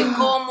 No, o de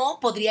cómo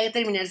podría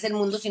terminarse el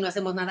mundo si no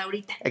hacemos nada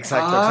ahorita.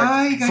 Exacto,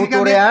 Ay, exacto.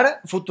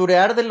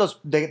 Futurear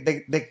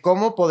de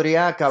cómo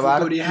podría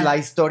acabar Futurear. la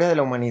historia de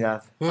la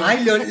humanidad.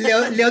 Ay,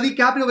 Leo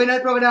DiCaprio, ven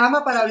al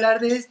programa para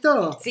hablar de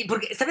esto. Sí,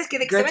 porque ¿sabes qué?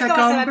 De que se va a Greta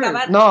acabar, se va a Thunberg.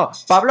 acabar. No,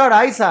 Pablo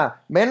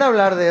Araiza, ven a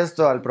hablar de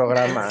esto al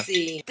programa.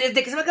 Sí.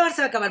 Desde que se va a acabar,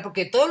 se va a acabar,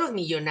 porque todos los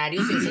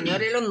millonarios, el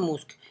señor Elon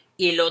Musk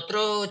y el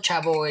otro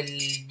chavo, el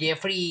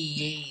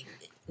Jeffrey...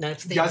 no,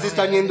 Ya se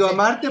están yendo a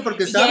Marte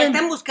porque Ya saben.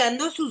 están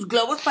buscando sus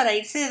globos para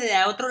irse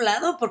a otro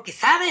lado, porque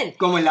saben.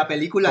 Como en la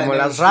película Como de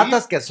las Meryl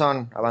ratas que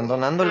son,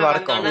 abandonando el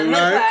barco.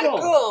 Abandonando el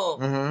barco.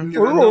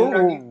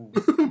 Ujú.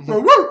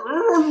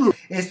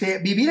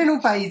 Streep. Vivir en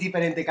un país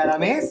diferente cada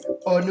mes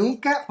o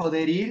nunca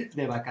poder ir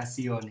de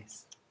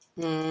vacaciones.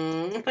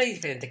 Un país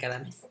diferente cada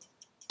mes.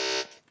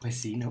 Pues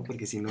sí, ¿no?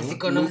 Porque si no, Así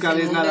conoces nunca el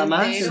ves mundo nada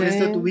más entero. el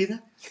resto de tu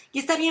vida. Y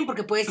está bien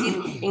porque puedes ir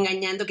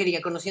engañando, que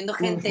diga, conociendo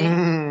gente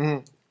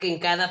Ujú. que en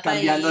cada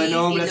país Cambiando de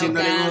nombre, y no haciendo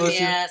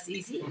cambias,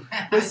 y sí.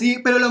 Pues sí,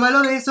 pero lo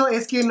malo de eso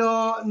es que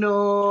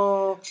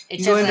no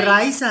Echas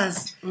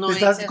enraizas. No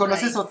Estás, echas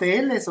conoces raíz.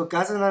 hoteles o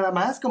casas nada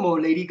más, como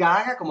Lady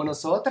Gaga, como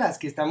nosotras,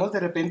 que estamos de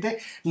repente,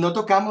 no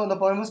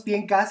ponemos pie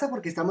en casa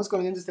porque estamos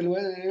comiendo este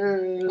lugar.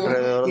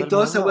 Alrededor Y del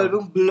todo se mundo. vuelve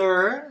un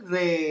blur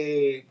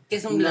de ¿Qué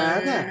es un blur?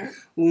 nada.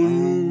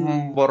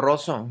 Un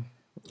borroso.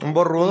 Un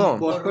borrudo.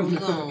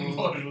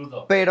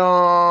 Borrudo.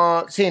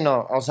 Pero sí,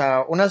 no, o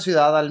sea, una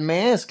ciudad al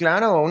mes,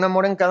 claro, un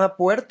amor en cada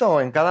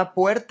puerto, en cada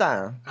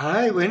puerta.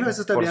 Ay, bueno,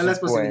 eso también Por las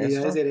supuesto.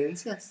 posibilidades de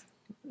herencias.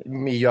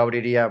 Y yo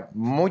abriría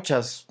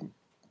muchas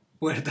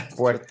Puertas.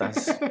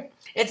 puertas.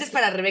 Este es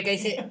para Rebeca,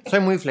 dice, Soy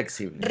muy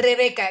flexible.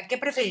 Rebeca, ¿qué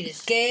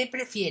prefieres? ¿Qué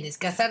prefieres?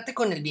 ¿Casarte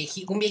con un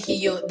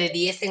viejillo de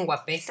 10 en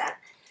guapesa,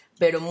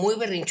 pero muy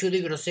berrinchudo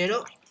y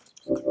grosero?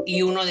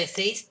 Y uno de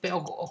 6,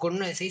 o con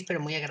uno de 6, pero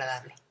muy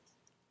agradable.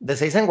 De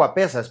 6 en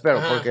guapesa, espero,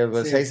 Ajá, porque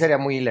de sí. 6 sería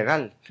muy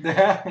ilegal.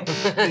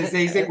 Se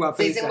dice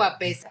guapesa. 6 en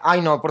guapesa.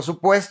 Ay, no, por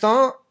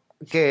supuesto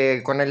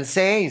que con el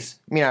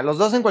 6, mira, los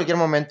dos en cualquier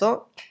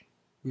momento,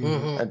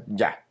 Ujú.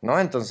 ya, ¿no?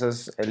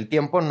 Entonces, el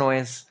tiempo no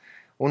es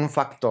un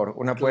factor.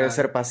 Una puede Claro.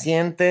 ser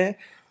paciente,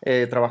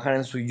 trabajar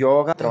en su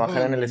yoga,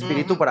 trabajar en el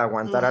espíritu para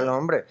aguantar al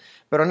hombre.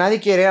 Pero nadie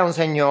quiere a un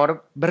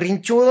señor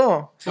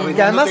berrinchudo. Aventándote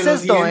Que además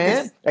los esto,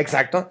 dientes.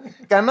 Exacto.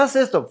 Que además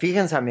esto,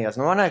 fíjense, amigas,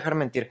 no me van a dejar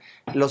mentir.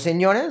 Los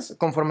señores,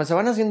 conforme se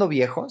van haciendo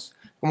viejos,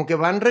 como que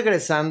van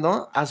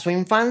regresando a su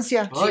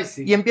infancia. Ay,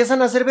 sí. Y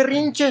empiezan a hacer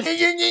berrinches.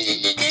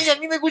 A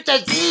mí me gusta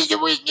así, yo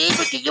voy así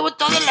porque llevo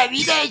toda la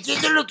vida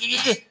haciendo lo que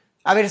dice.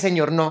 A ver,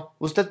 señor, no.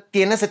 Usted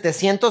tiene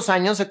 700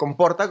 años, se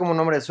comporta como un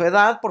hombre de su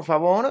edad, por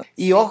favor.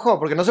 Y ojo,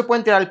 porque no se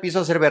pueden tirar al piso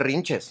a hacer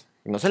berrinches.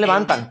 No se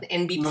levantan.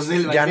 En Vips. No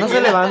sé, Ya no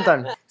se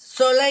levantan.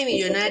 ¿Sola y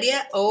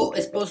millonaria o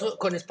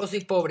con esposo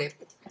y pobre?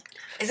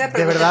 Esa De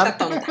pregunta verdad, está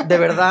tonta. de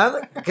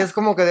verdad, que es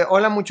como que de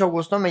hola, mucho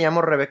gusto, me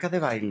llamo Rebeca de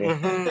Baile.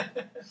 Ujú.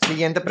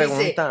 Siguiente Dice,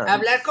 pregunta.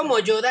 hablar como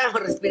Yoda o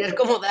respirar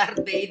como Darth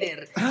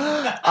Vader.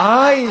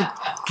 Ay,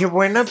 qué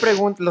buena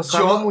pregunta. Los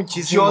amo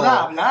muchísimo.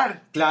 Yoda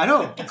hablar,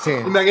 claro. Sí.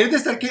 Imagínate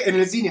estar que en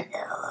el cine.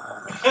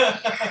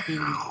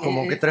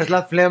 Como que traes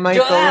la flema y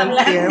Yoda todo el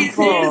hablar,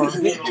 tiempo.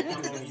 dice.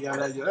 Y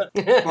habla Yoda.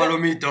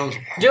 Palomitos.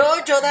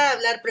 Yoda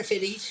hablar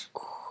preferir.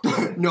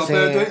 No, Sí,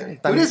 pero tú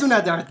eres también. una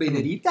Darth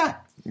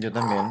Vaderita. Yo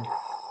también.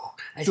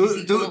 Ay, Tú,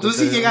 sí, tú, como- tú sí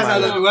Ustedes llegas a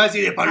los malas. lugares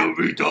y de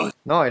palomitas.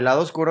 No, el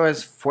lado oscuro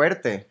es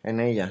fuerte en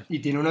ella. Y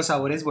tiene unos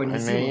sabores En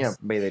buenísimos. ella, Que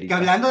Vaderita.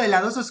 hablando de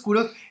lados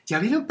oscuros, ¿ya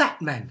vieron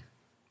Batman?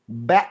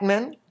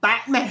 Batman.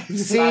 Batman.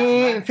 Sí,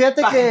 Batman.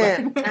 fíjate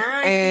que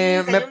Ah,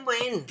 eh, sí, me- salió un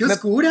buen. ¡Qué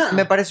oscura!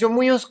 me pareció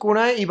muy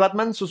oscura y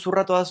Batman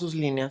susurra todas sus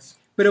líneas.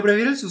 Pero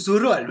prefiero el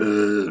susurro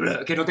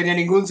al que no tenía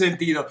ningún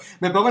sentido.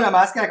 Me pongo la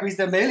máscara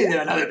Christian Bale y de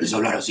la nada empiezo a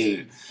hablar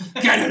así.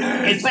 ¿Quién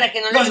eres? Es para que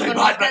no Yo le soy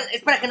reconozcan, Batman.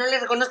 es para que no le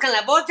reconozcan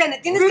la voz,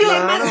 Janet. Tienes que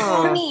ser más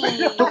Claro. funny.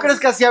 ¿Tú crees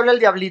que así habla el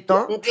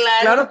diablito?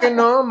 Claro. Claro que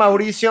no,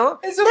 Mauricio.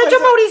 Es su De hecho,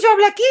 perso- Mauricio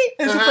habla aquí.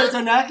 Es su Ajá.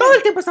 personaje. Todo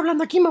el tiempo está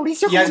hablando aquí,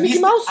 Mauricio, ¿Y como has Mickey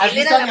visto- Mouse. has Él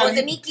visto era a la voz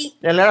de Gabriel? Mickey.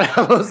 Él era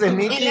la voz de Él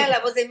Mickey. era la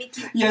voz de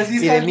Mickey. ¿Y has Y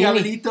visto de al Mini.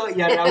 Diablito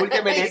y a Raúl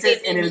Jiménez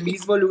en el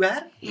mismo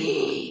lugar?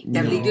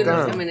 Diablillo y No.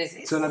 Raúl Jiménez.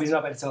 Son la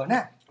misma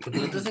persona. Porque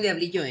el otro es un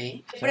diablillo,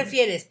 ¿eh? ¿Qué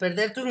prefieres,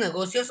 perder tus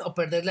negocios o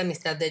perder la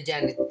amistad de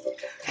Janet?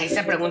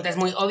 Esa pregunta es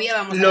muy obvia,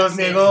 vamos a Los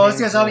ver si es.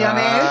 negocios, Claro.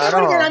 obviamente,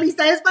 porque la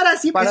amistad es para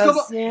siempre. Para es,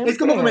 como, siempre. es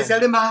como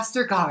comercial de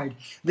Mastercard,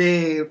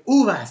 de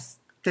uvas,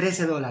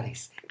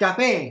 $13.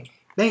 Café,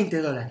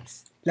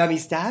 $20. La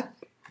amistad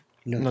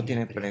No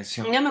tiene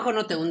precio. Ya mejor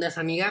no te hundas,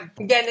 amiga.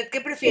 Janet,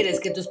 ¿qué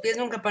prefieres? ¿Que tus pies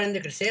nunca paren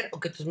de crecer? ¿O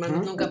que tus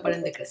manos nunca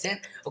paren de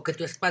crecer? ¿O que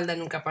tu espalda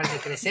nunca pare de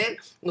crecer?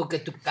 ¿O que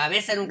tu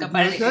cabeza nunca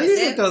pare de No dice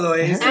crecer? todo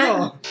eso.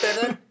 Ah,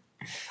 perdón.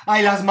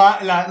 Ay,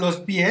 los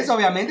pies,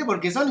 obviamente,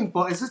 porque eso,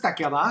 eso está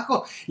aquí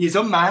abajo. Y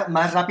eso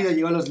más rápido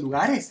llego a los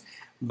lugares.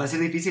 Va a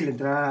ser difícil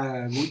entrar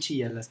a Gucci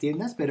y a las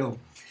tiendas, pero...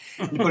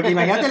 Porque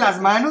imagínate, las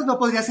manos no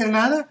podría hacer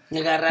nada.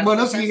 Agarrar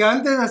Monos cosas.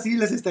 gigantes así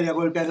les estaría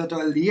golpeando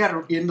todo el día,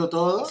 rompiendo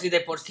todo. Sí, de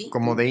por sí.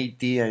 Como de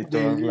E.T. ahí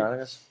todas De-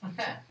 largas.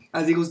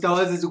 Así Gustavo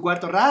desde su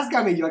cuarto,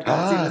 ráscame, y yo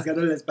acá así Ah.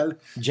 rasgándole la espalda.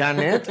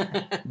 Janet,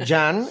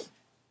 Jan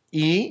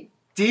y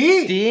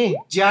Sí, T.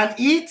 Jan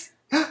Eat.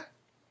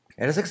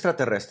 ¿Eres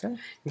extraterrestre?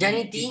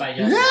 Janet T.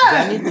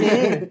 Jan y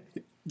T.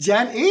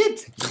 Jan Eat.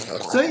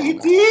 Soy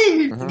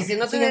E.T. Dice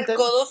no tener Siguiente.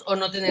 codos o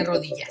no tener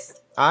rodillas.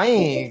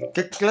 Ay,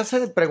 ¿qué clase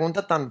de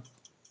pregunta tan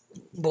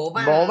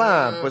Boba.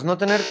 boba? Pues no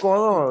tener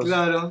codos.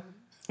 Claro.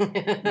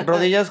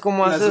 Rodillas,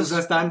 ¿cómo ¿Las haces?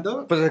 usas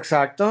tanto? Pues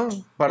exacto,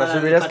 para Para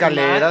subir el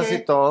escaleras patinaje.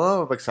 y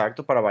todo,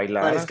 exacto, para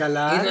bailar. Para Y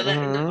escalar.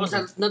 o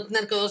sea, no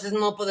tener codos es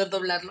no poder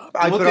doblarlo.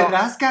 Ay, ¿Cómo pero- te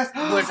rascas?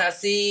 Pues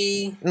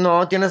así.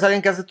 No, tienes a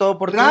alguien que hace todo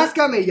por ti.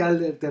 Ráscame y ya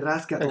te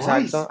rasca.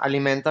 Exacto, Ay,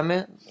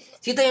 aliméntame.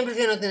 Sí, también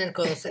prefiero no tener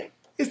codos, ¿eh?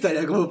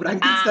 estaría como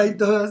Frankenstein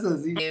todas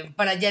así.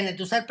 Para Janet,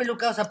 usar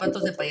peluca o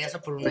zapatos de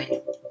payaso por un año.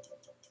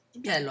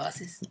 Ya lo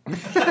haces.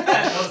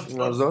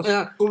 Los dos.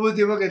 Ah, Hubo un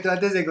tiempo que tú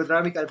antes de encontrar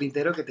a mi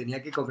carpintero que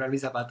tenía que comprar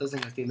mis zapatos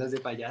en las tiendas de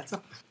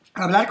payaso.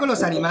 ¿Hablar con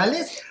los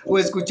animales o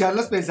escuchar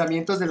los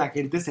pensamientos de la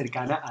gente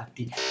cercana a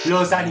ti?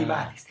 Los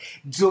animales.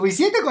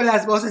 Suficiente con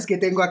las voces que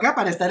tengo acá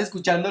para estar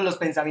escuchando los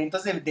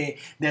pensamientos de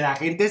la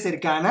gente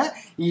cercana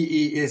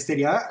y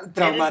sería eres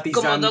traumatizante.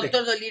 como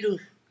Doctor Dolittle.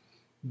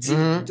 Sí,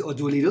 o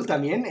Doolittle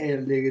también,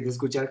 el de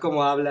escuchar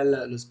cómo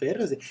hablan los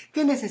perros.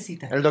 ¿Qué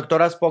necesitan? El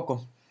doctor haz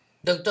poco.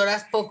 Doctor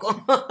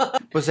Aspoco.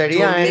 Pues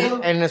sería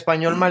Dolittle. en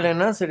español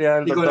Malena, sería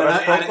el Y con doctor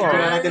haz Ara- poco. con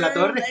Ara- de la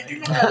Torre.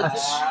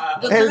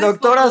 El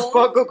doctor haz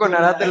poco con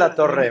Arad de la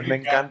Torre, me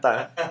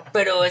encanta.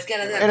 Pero es que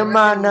Arad de la Torre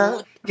Hermana. hace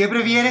mucho. ¿Qué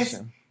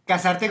prefieres?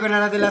 ¿Casarte con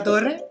Ana de la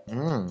Torre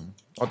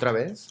 ¿Otra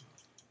vez?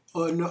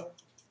 o no?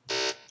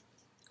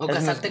 O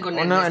casarte con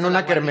él. En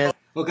una kermés.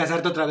 ¿O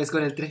casarte otra vez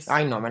con el 3?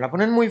 Ay, no, me la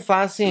ponen muy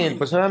fácil.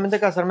 Pues obviamente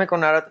casarme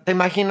con Ara. ¿Te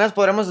imaginas?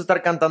 Podremos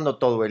estar cantando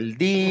todo el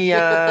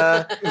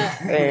día.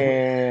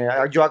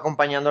 Yo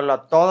acompañándola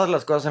a todas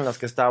las cosas en las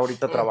que está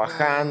ahorita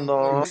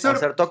trabajando.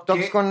 Hacer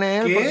tocs con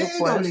él, por ¿Qué?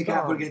 supuesto. Doble,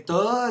 porque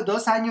todos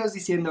 2 años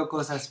diciendo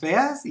cosas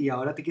feas y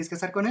ahora te quieres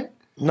casar con él.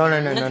 No.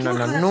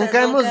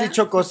 Nunca hemos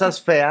dicho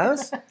cosas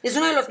feas. Es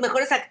uno de los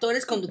mejores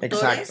actores, conductores,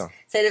 Exacto.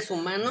 seres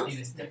humanos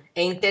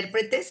e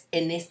intérpretes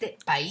en este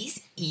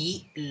país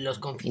y los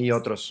confines. Y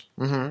otros.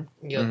 Ujú,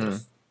 Y otros.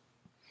 ujú.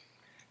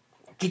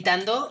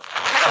 Quitando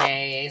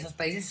esos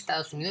países,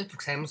 Estados Unidos,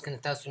 porque sabemos que en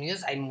Estados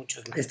Unidos hay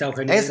muchos más. Está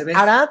Eugenio Es, Derbez.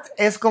 Arad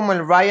es como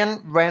el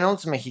Ryan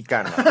Reynolds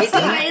mexicano. Es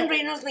el Ryan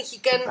Reynolds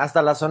mexicano.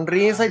 Hasta la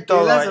sonrisa y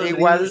todo. La sonrisa,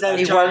 igual el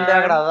de charm.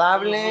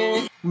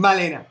 agradable.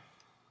 Malena,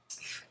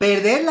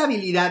 ¿perder la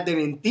habilidad de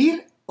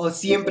mentir o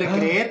siempre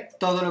creer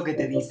todo lo que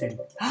te dicen?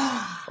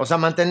 O sea,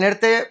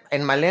 mantenerte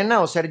en Malena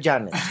o ser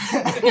Janet.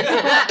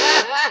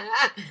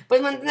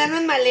 Pues mantenerme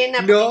en Malena,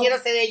 porque No. quiero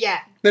ser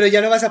ella. Pero ya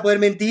no vas a poder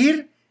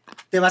mentir.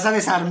 Te vas a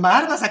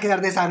desarmar, vas a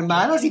quedar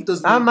desarmada sin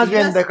tus Ah, más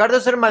bien, mentiras. dejar de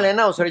ser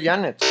Malena o ser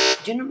Janet.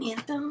 Yo no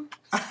miento.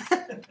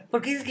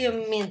 ¿Por qué dices que yo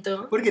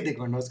miento? Porque te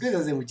conozco desde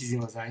hace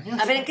muchísimos años.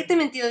 A ver, ¿en qué te he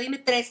mentido? Dime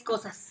 3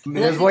 cosas.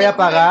 Les voy a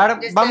pagar.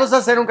 Vamos a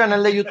hacer un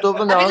canal de YouTube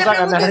donde A ver, vamos la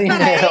a ganar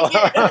pregunta es dinero.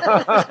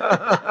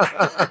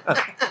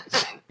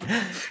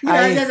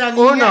 Gracias, Ay,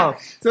 amiga. 1.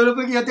 Solo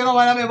porque yo tengo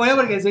mala memoria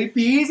porque soy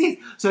Piscis,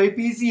 soy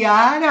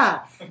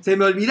pisciana. Se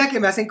me olvida que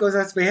me hacen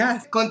cosas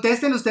feas.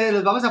 Contesten ustedes,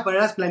 los vamos a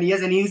poner las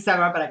planillas en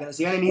Instagram para que nos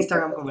sigan en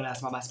Instagram como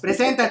las mamás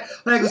presentan,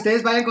 para que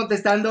ustedes vayan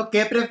contestando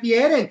qué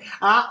prefieren,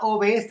 A o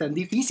B, están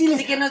difíciles.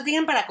 Así que nos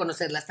digan para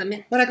conocerlas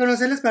también. Para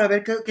conocerles, para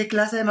ver qué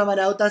clase de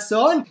mamanautas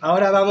son.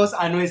 Ahora vamos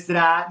a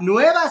nuestra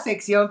nueva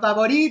sección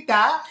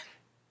favorita.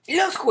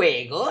 Los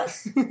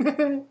juegos.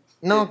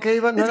 No, ¿qué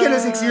iba? No Es que en la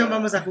era- sección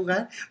vamos a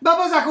jugar.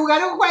 Vamos a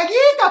jugar un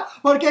jueguito,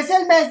 porque es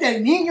el mes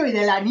del niño y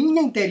de la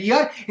niña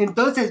interior.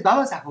 Entonces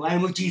vamos a jugar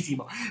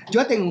muchísimo.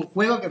 Yo tengo un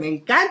juego que me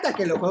encanta,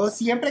 que lo juego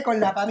siempre con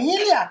la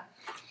familia.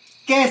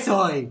 ¿Qué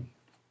soy?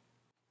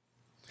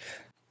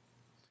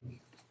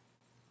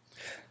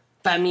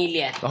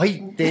 Familia.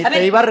 Ay, te A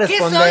ver, iba a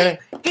responder.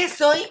 ¿Qué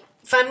soy?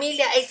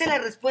 Familia. Esa es la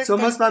respuesta.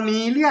 Somos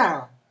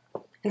familia.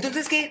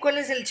 Entonces, ¿cuál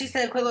es el chiste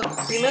del juego?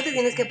 Primero te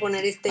tienes que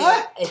poner este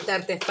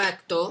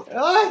artefacto.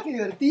 ¡Ay, qué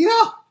divertido!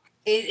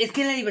 Es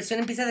que la diversión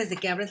empieza desde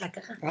que abres la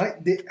caja.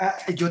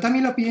 Ay, yo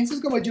también lo pienso,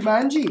 es como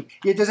Jumanji.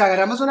 Y entonces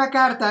agarramos una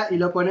carta y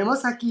lo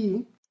ponemos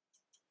aquí.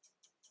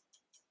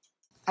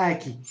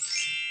 Aquí.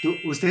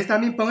 Ustedes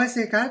también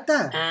pónganse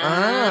carta.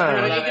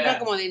 Pero no yo quiero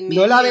como de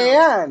No la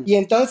vean. Y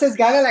entonces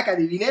gana la que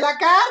adivine la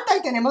carta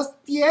y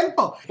tenemos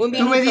tiempo. Un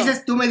Tú me minuto.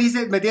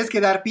 dices, me tienes que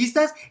dar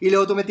pistas y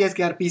luego tú me tienes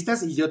que dar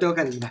pistas y yo tengo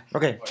que adivinar.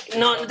 Ok.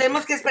 No,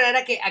 tenemos que esperar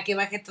a que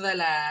baje toda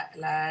la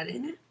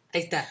arena.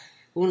 Ahí está.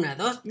 1,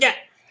 2, ya.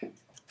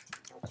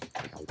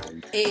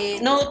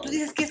 No, tú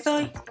dices ¿qué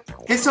soy?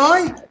 ¿Qué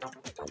soy?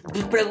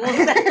 Pues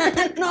pregunta.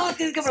 No,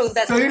 tienes que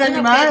preguntar. Soy un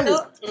animal.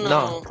 objeto?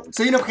 No.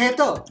 ¿Soy un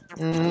objeto?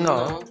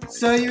 No.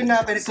 ¿Soy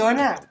una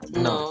persona?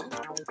 No.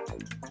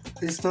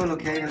 ¿Es todo lo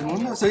que hay en el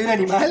mundo? ¿Soy un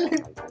animal?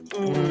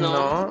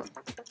 No.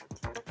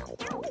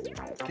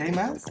 ¿Qué hay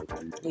más?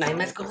 No hay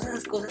más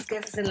cosas que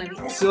haces en la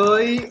vida.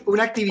 ¿Soy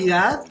una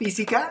actividad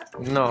física?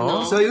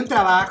 No. ¿Soy un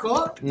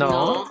trabajo?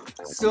 No.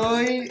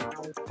 ¿Soy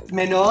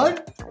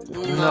menor?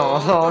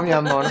 No, mi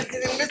amor. Es que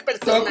no eres ¿Toco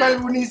persona.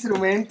 algún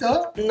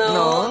instrumento?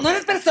 No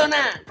eres persona.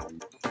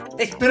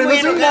 Pero Muy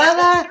no soy enojada.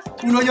 nada.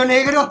 ¿Un hoyo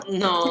negro?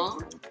 No.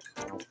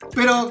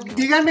 Pero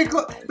díganme,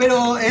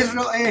 pero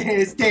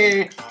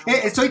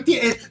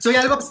soy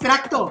algo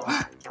abstracto.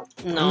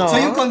 No.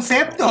 Soy un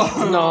concepto.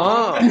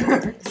 No.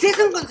 Sí es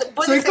un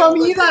concepto. Soy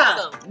comida.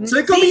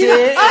 Soy comida.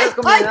 Sí, ¡Ay, es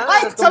comida,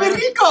 ay! es ¡Sabe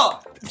comida. rico!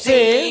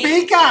 Sí.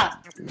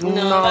 ¡Pica!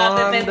 No,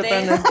 va, depende.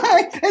 depende.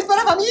 ¡Ay, es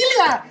para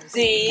familia!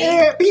 Sí.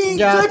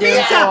 Ya, ¡Soy tiempo.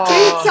 pizza!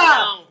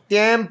 ¡Pizza!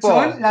 Tiempo.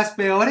 Son las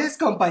peores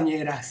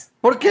compañeras.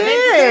 ¿Por A ver,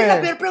 ¿tú eres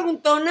la peor qué?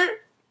 preguntona?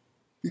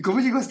 ¿Y cómo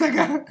llegó hasta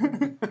acá?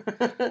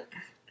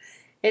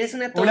 Eres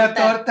una torta. Una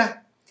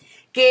torta.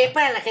 Que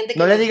para la gente que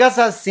No le nos- digas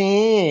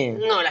así.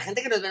 No, la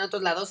gente que nos ve en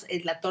otros lados,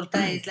 la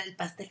torta es el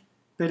pastel.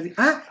 Perdí.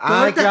 Ay,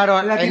 torta. claro.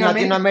 En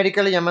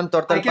Latinoamérica le llaman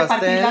torta Hay al que partir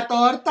pastel. la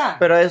torta.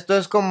 Pero esto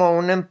es como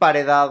un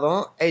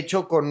emparedado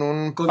hecho con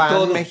un Con pan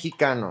todo.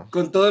 mexicano.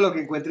 Con todo lo que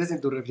encuentres en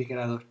tu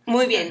refrigerador.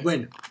 Muy bien.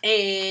 Bueno.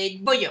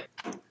 Voy yo.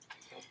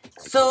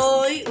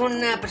 ¿Soy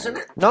una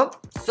persona? ¿No?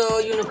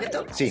 ¿Soy un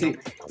objeto? Sí.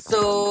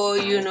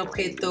 ¿Soy un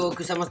objeto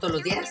que usamos todos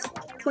los días?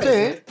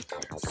 Sí.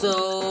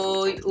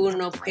 ¿Soy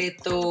un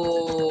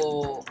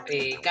objeto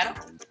caro?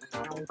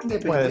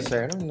 Depende. Puede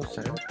ser, no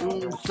sé.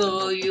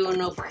 ¿Soy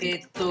un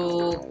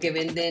objeto que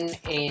venden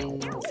en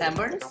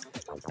Sanborns?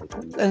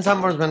 En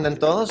Sanborns venden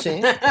todo, sí.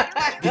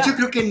 De hecho,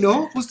 creo que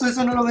no. Justo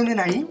eso no lo venden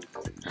ahí.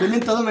 Venden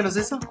todo menos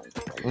eso.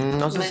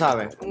 No se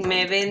sabe.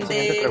 Me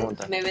Siguiente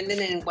pregunta.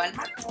 venden en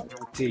Walmart.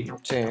 Sí.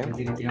 Sí.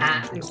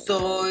 Definitivamente.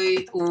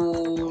 ¿Soy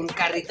un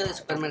carrito de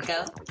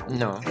supermercado?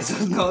 No.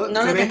 Esos no,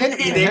 No, se no, venden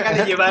y dejan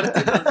de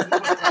llevarte.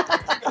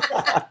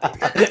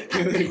 Qué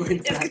Es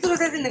vergüenza. que tú no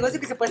sabes el negocio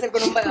que se puede hacer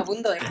con un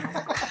vagabundo, ¿eh?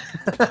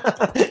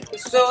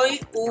 ¿Soy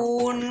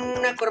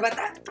una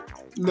corbata?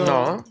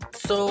 No.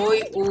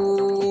 ¿Soy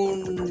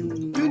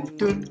un... Tun,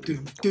 tun,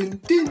 tun, tun,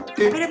 tun,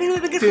 tun. A ver, no me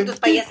vengas con tus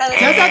payasadas.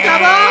 ¡Ya se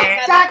acabó!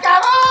 ¡Se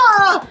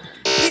acabó!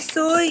 ¿Qué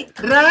soy?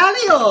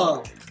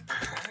 ¡Radio!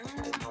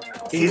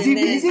 Sí Es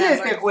venden difícil en este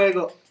Sanborns.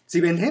 juego.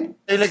 ¿Sí venden?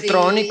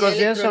 Electrónicos Sí,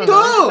 y eso.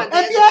 electrónicos, ¡Tú!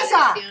 pantallas de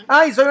 ¡Empieza! televisión.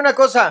 Ay, soy una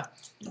cosa.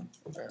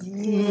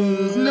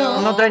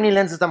 No. No trae ni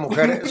lentes esta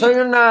mujer. ¿Soy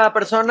una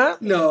persona?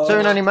 No. ¿Soy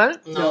un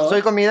animal? No.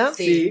 ¿Soy comida?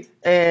 Sí.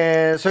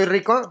 ¿Soy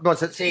rico? No,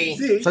 Sí.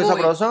 Sí. ¿Soy Muy.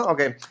 sabroso?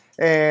 Ok.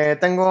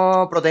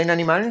 ¿Tengo proteína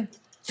animal?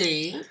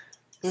 Sí.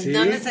 Sí,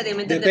 No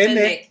necesariamente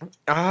depende. depende.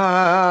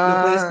 Ah,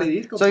 ¿Lo puedes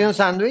pedir, compa? ¿Soy un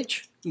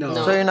sándwich? No.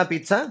 ¿Soy una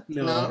pizza?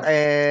 No.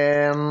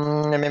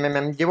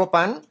 ¿Llevo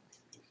pan?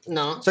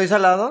 No. ¿Soy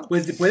salado?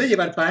 Pues puede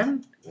llevar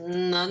pan.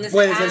 No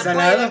Puede ser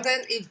salado.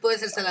 Puede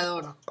ser salado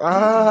o no.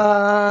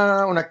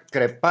 Una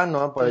crepa,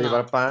 ¿no? ¿Puede No.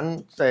 llevar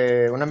pan?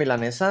 ¿Una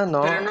milanesa?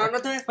 No. Pero no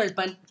te vayas por el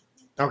pan.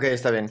 Ok,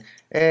 está bien.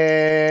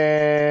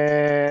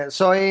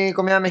 ¿Soy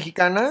comida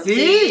mexicana?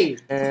 Sí.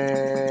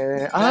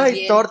 Ay,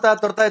 bien. torta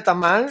de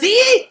tamal. ¡Sí!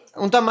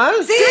 ¿Un tamal?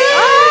 ¡Sí!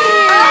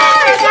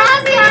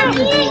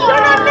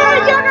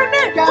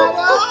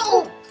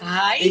 ¡Acabó!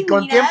 ¡Ay, Y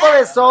con mira! tiempo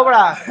de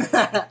sobra.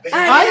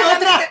 ¡Ay, mira,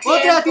 otra! tiempo.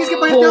 ¡Otra! Tienes que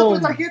ponerte Pum.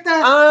 otra tarjeta.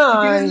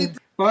 Ay. Si tienes-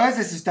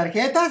 Pónganse sus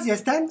tarjetas, ¿ya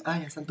están? Ah,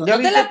 ya están todas. Ya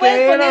No te viste la puedes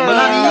que poner. era. No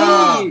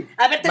la vi.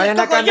 A ver, te Vayan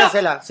la a toco yo.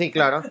 cambiársela. Sí,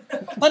 claro.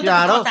 Ponte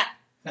Claro. tu cosa.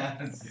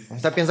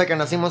 Usted piensa que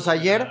nacimos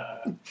ayer.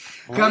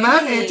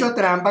 Jamás Ay. he hecho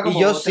trampa como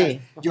Y yo otras.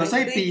 sí. Yo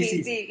soy Sí,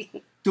 Piscis.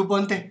 sí. Tú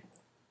ponte.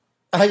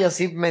 Ay,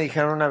 así me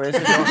dijeron una vez. Y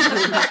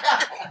yo,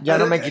 ya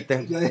no me quité.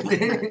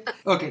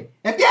 Ok,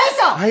 ¡empiezo!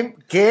 Ay,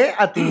 qué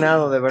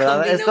atinado, de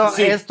verdad.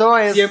 Combinó. Esto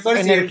es 100%,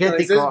 energético.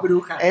 eso es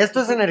bruja.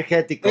 Esto es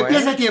energético,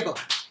 Empieza el tiempo.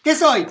 ¿Qué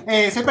soy?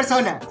 Soy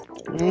persona.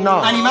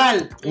 No.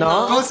 Animal.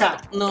 No. Cosa.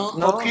 No.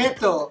 No.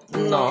 Objeto.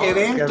 No.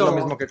 Evento. Que es lo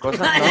mismo que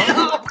cosa,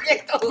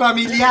 Objeto.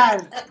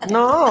 Familiar.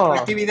 ¿no? No.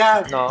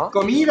 Actividad. No.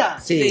 Comida.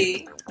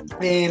 Sí.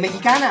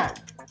 Mexicana.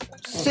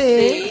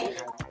 Sí.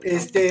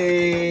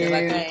 Me va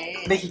a caer.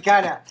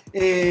 Mexicana.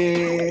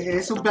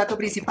 Es un plato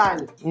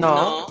principal.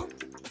 No.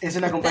 Es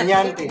un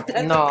acompañante.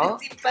 No.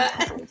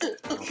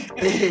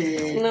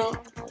 No.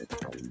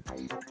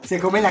 Se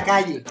come en la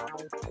calle.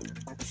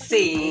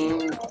 Sí.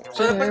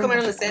 Solo puedes comer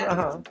donde sea.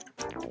 Ajá.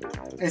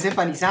 Es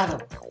empanizado.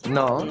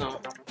 No. No.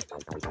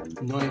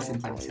 No es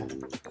empanizado.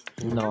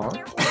 No.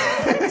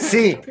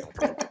 Sí.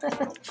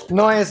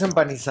 No es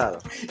empanizado.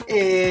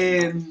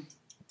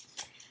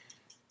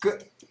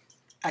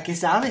 ¿A qué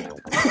sabe?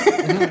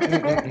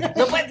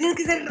 No puedes, tienes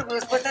que hacer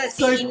respuesta de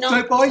sí Soy- y no.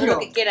 soy pollo. No lo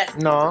que quieras.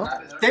 No.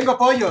 Tengo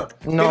pollo.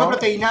 No. Tengo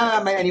proteína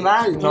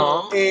animal.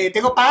 No.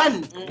 Tengo pan.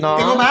 No.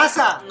 Tengo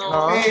masa.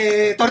 No.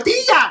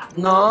 Tortilla.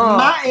 No.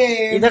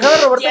 Y deja de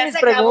robarte Ya mis se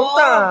acabó.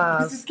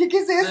 preguntas. ¿Qué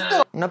es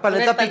esto? Una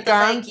paleta Una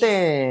espantosa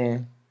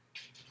picante.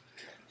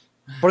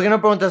 ¿Por qué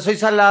no preguntas? Soy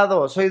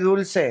salado, soy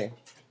dulce.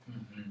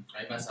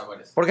 Hay más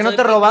sabores. ¿Por qué no Soy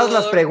te robas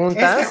picor. las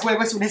preguntas? Este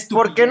juego es una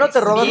estupidez. ¿Por qué no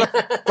te robas las...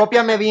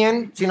 Cópiame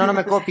bien, si no, no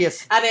me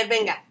copies. A ver,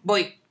 venga,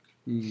 voy.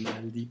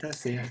 Maldita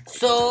sea.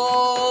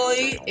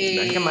 Soy.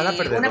 Ay, qué mala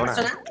perdedora. Una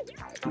persona.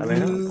 A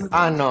ver.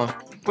 Ah, no.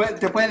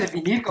 Te puede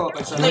definir como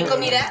persona. Soy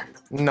comida.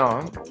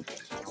 No.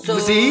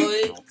 Soy. ¿Sí?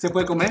 ¿Se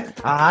puede comer?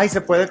 Ay,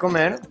 ¿se puede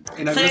comer?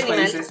 En Soy algunos animal.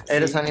 países.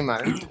 Eres sí.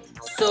 animal.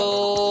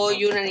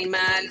 Soy un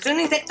animal. Soy un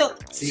insecto.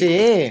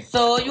 Sí.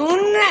 Soy un.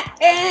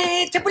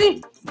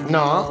 Chapulín.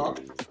 No.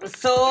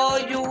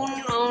 Soy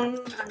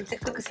un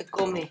insecto que se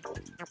come.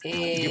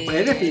 ¿Qué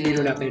puede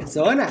definir una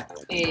persona?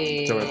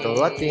 Sobre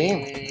todo a ti.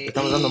 Te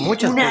estamos dando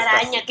muchas Una pistas.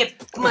 araña, qué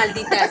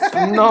malditas.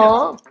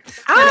 No.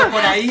 Pero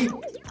por ahí.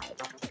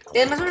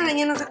 Además, una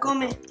araña no se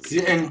come.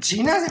 Sí, en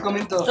China se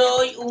comen todo.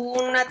 Soy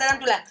una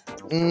tarántula.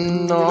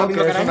 No, ¿qué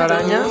es una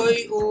araña?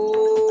 Soy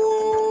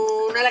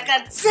un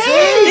alacrán. ¡Sí!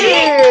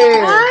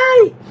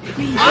 ¡Ay! ¡Es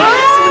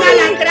un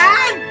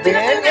alacrán! Bien.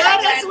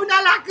 ¡Eres un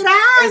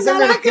alacrán! Es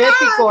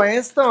energético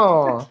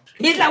esto.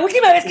 Y es la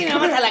última vez que me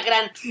llamas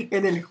alacrán.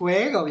 En el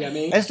juego,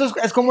 obviamente. Esto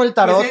es como el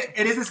tarot. Pues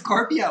eres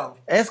Scorpio.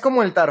 Es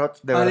como el tarot,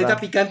 de Paleta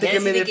verdad. picante Ya que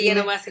me decidí que ya define.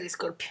 no voy a ser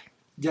Scorpio.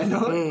 ¿Ya no?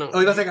 No.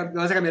 ¿Hoy vas a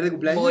cambiar de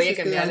cumpleaños? Voy a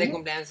este cambiar de año?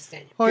 cumpleaños este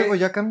año. Hoy ¿Qué?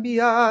 voy a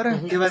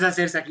cambiar. ¿Qué vas a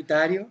hacer,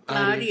 Sagitario?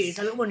 Aries,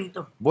 algo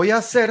bonito. Voy a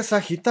ser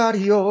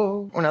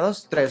Sagitario. 1,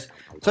 2, 3.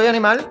 ¿Soy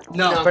animal?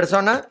 No.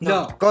 ¿Persona?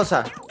 No.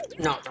 Cosa.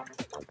 No.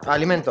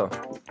 Alimento.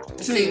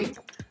 Sí.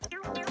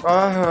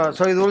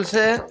 ¿Soy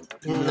dulce?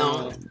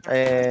 No.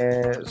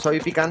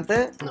 ¿Soy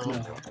picante? No.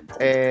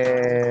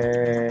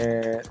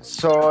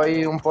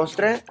 ¿Soy un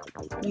postre?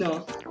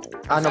 No.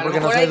 Ah, A no, lo porque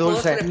no mejor soy hay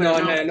dulce. postre, No,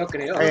 pero no, no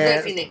creo. No se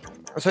define.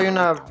 ¿Soy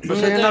una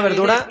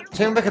verdura?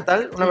 ¿Soy un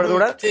vegetal? ¿Una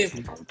verdura? Sí.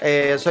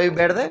 ¿Soy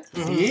verde?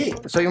 Sí.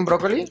 ¿Soy un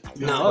brócoli?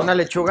 No. ¿Una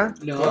lechuga?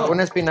 No.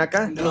 ¿Una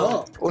espinaca?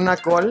 No. ¿Una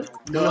col?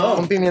 No.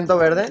 ¿Un pimiento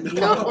verde?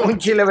 No. ¿Un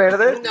chile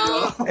verde?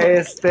 No.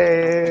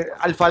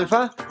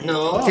 ¿Alfalfa?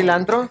 No.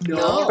 ¿Cilantro?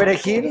 No.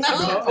 ¿Perejil?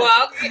 No.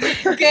 Guau,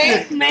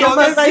 ¿qué? Me ¿Qué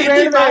más hay City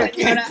verde?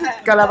 Market.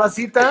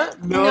 ¿Calabacita?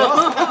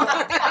 No.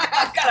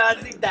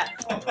 Calabacita.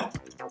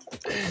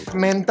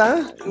 ¿Menta?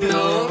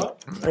 No.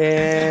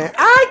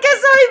 ¡Ay, que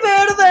soy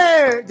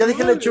verde! Ya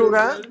dije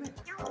lechuga.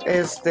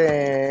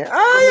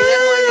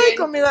 ¡Ay,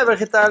 comida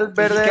vegetal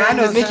verde!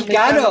 Mexicano, es no sé,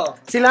 mexicano.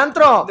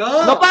 ¡Cilantro!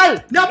 No.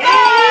 ¡Nopal! ¡No!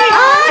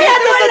 ¡Ay, ya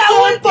no es la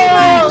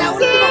última! La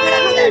última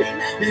grano de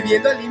arena.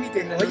 Viviendo al límite.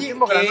 Oye,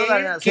 Último grano de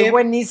arena. Soy ¿qué,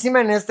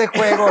 buenísima en este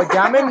juego.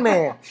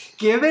 Llámenme.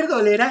 qué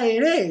verdolera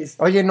eres.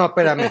 Oye, no,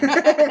 espérame.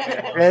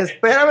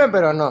 Espérame,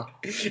 pero no.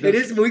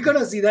 Eres muy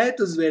conocida de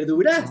tus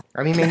verduras.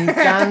 A mí me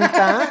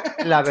encanta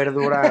la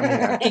verdura,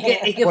 amiga.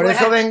 Y que Por fuera,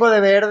 eso vengo de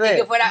y que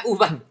verde. fuera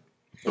uva.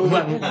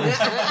 Uva.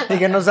 Y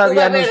que no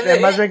sabían, Uva verde.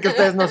 más bien que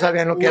ustedes no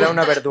sabían lo que era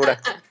una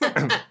verdura.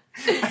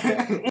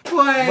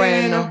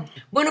 Bueno.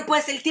 Bueno,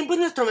 pues el tiempo es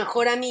nuestro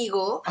mejor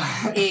amigo,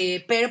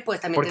 pero pues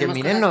también Porque tenemos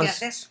mírenos. cosas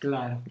que hacer.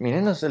 Claro.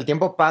 Mírenos, el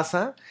tiempo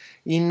pasa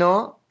y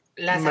no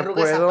Las me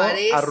arrugas puedo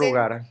aparecen.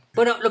 arrugar.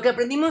 Bueno, lo que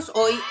aprendimos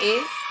hoy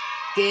es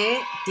que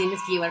tienes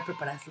que llevar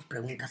preparadas tus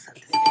preguntas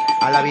antes.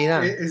 A la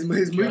vida. Es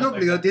muy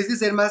complicado. Tienes que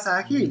ser más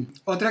ágil.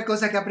 Otra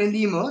cosa que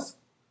aprendimos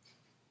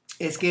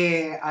es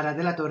que Arad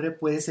de la Torre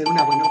puede ser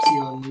una buena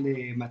opción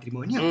de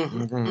matrimonio.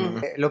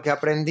 Lo que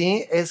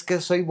aprendí es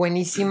que soy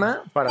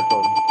buenísima para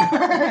todo.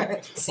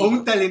 Sí.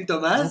 Un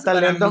talento más. Un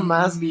talento para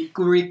más. Mi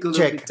curriculum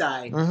Check.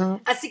 vitae. Ujú.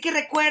 Así que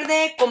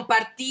recuerde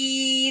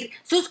compartir,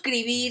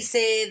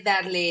 suscribirse,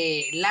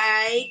 darle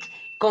like,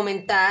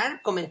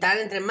 comentar,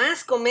 entre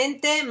más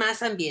comente,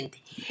 más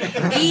ambiente.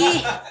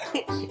 Y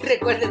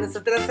recuerden,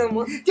 nosotros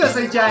somos, Yo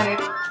soy Janet.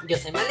 yo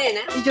soy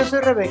Malena. Y yo soy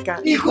Rebeca.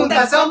 Y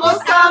juntas somos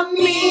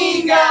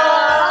amigas.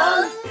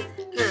 Ah,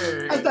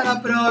 Hasta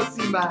la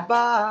próxima.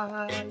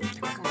 Bye.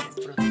 ¿cómo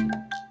es?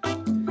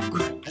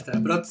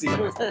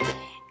 Próximo.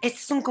 Este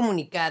es un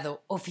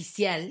comunicado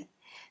oficial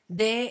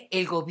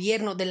del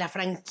gobierno, de la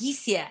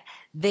franquicia,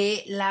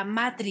 de la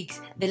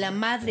Matrix, de la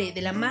madre,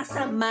 de la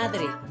masa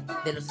madre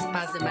de los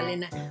spas de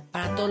Malena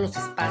para todos los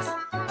spas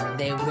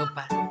de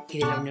Europa y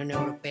de la Unión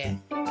Europea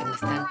que me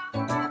están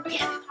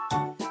copiando.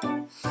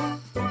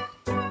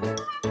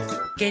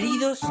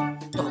 Queridos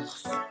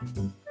todos,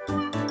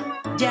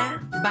 ya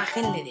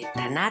bájenle de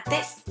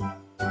tanates,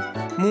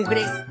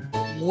 mugres,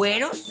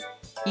 güeros,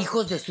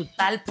 hijos de su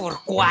tal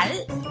por cual.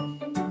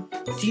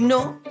 Si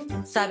no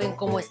saben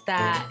cómo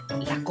está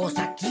la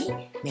cosa aquí,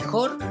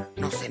 mejor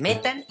no se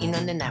metan y no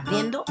anden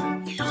abriendo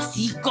el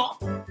hocico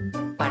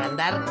para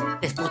andar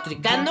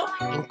despotricando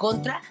en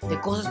contra de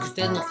cosas que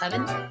ustedes no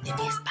saben de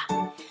mi spa.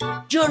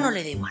 Yo no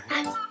le debo a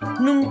nadie,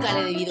 nunca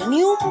le he debido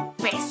ni un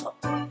peso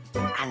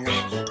a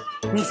nadie,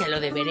 ni se lo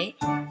deberé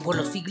por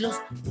los siglos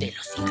de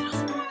los siglos.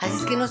 Así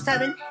es que no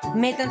saben,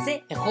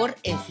 métanse mejor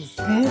en sus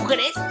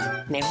mugres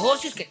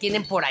negocios que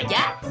tienen por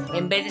allá,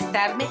 en vez de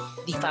estarme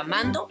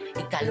difamando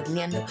y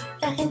calumniando.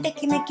 La gente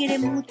aquí me quiere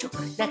mucho,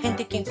 la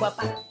gente aquí en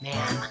Cuapa me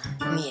ama,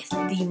 me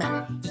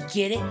estima y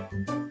quiere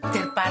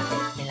ser parte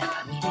de la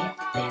familia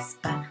de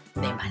Spa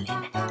de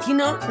Malena. Si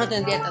no, no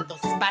tendría tantos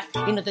spas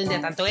y no tendría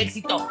tanto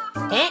éxito.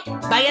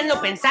 Váyanlo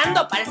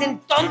pensando,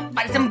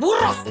 parecen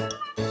burros.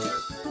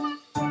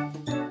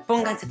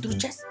 Pónganse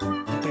truchas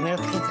y primero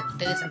fíjense en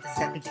ustedes antes de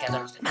estar criticando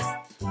a los demás.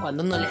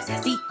 Cuando uno le hace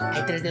así,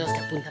 hay 3 dedos que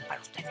apuntan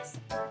para ustedes.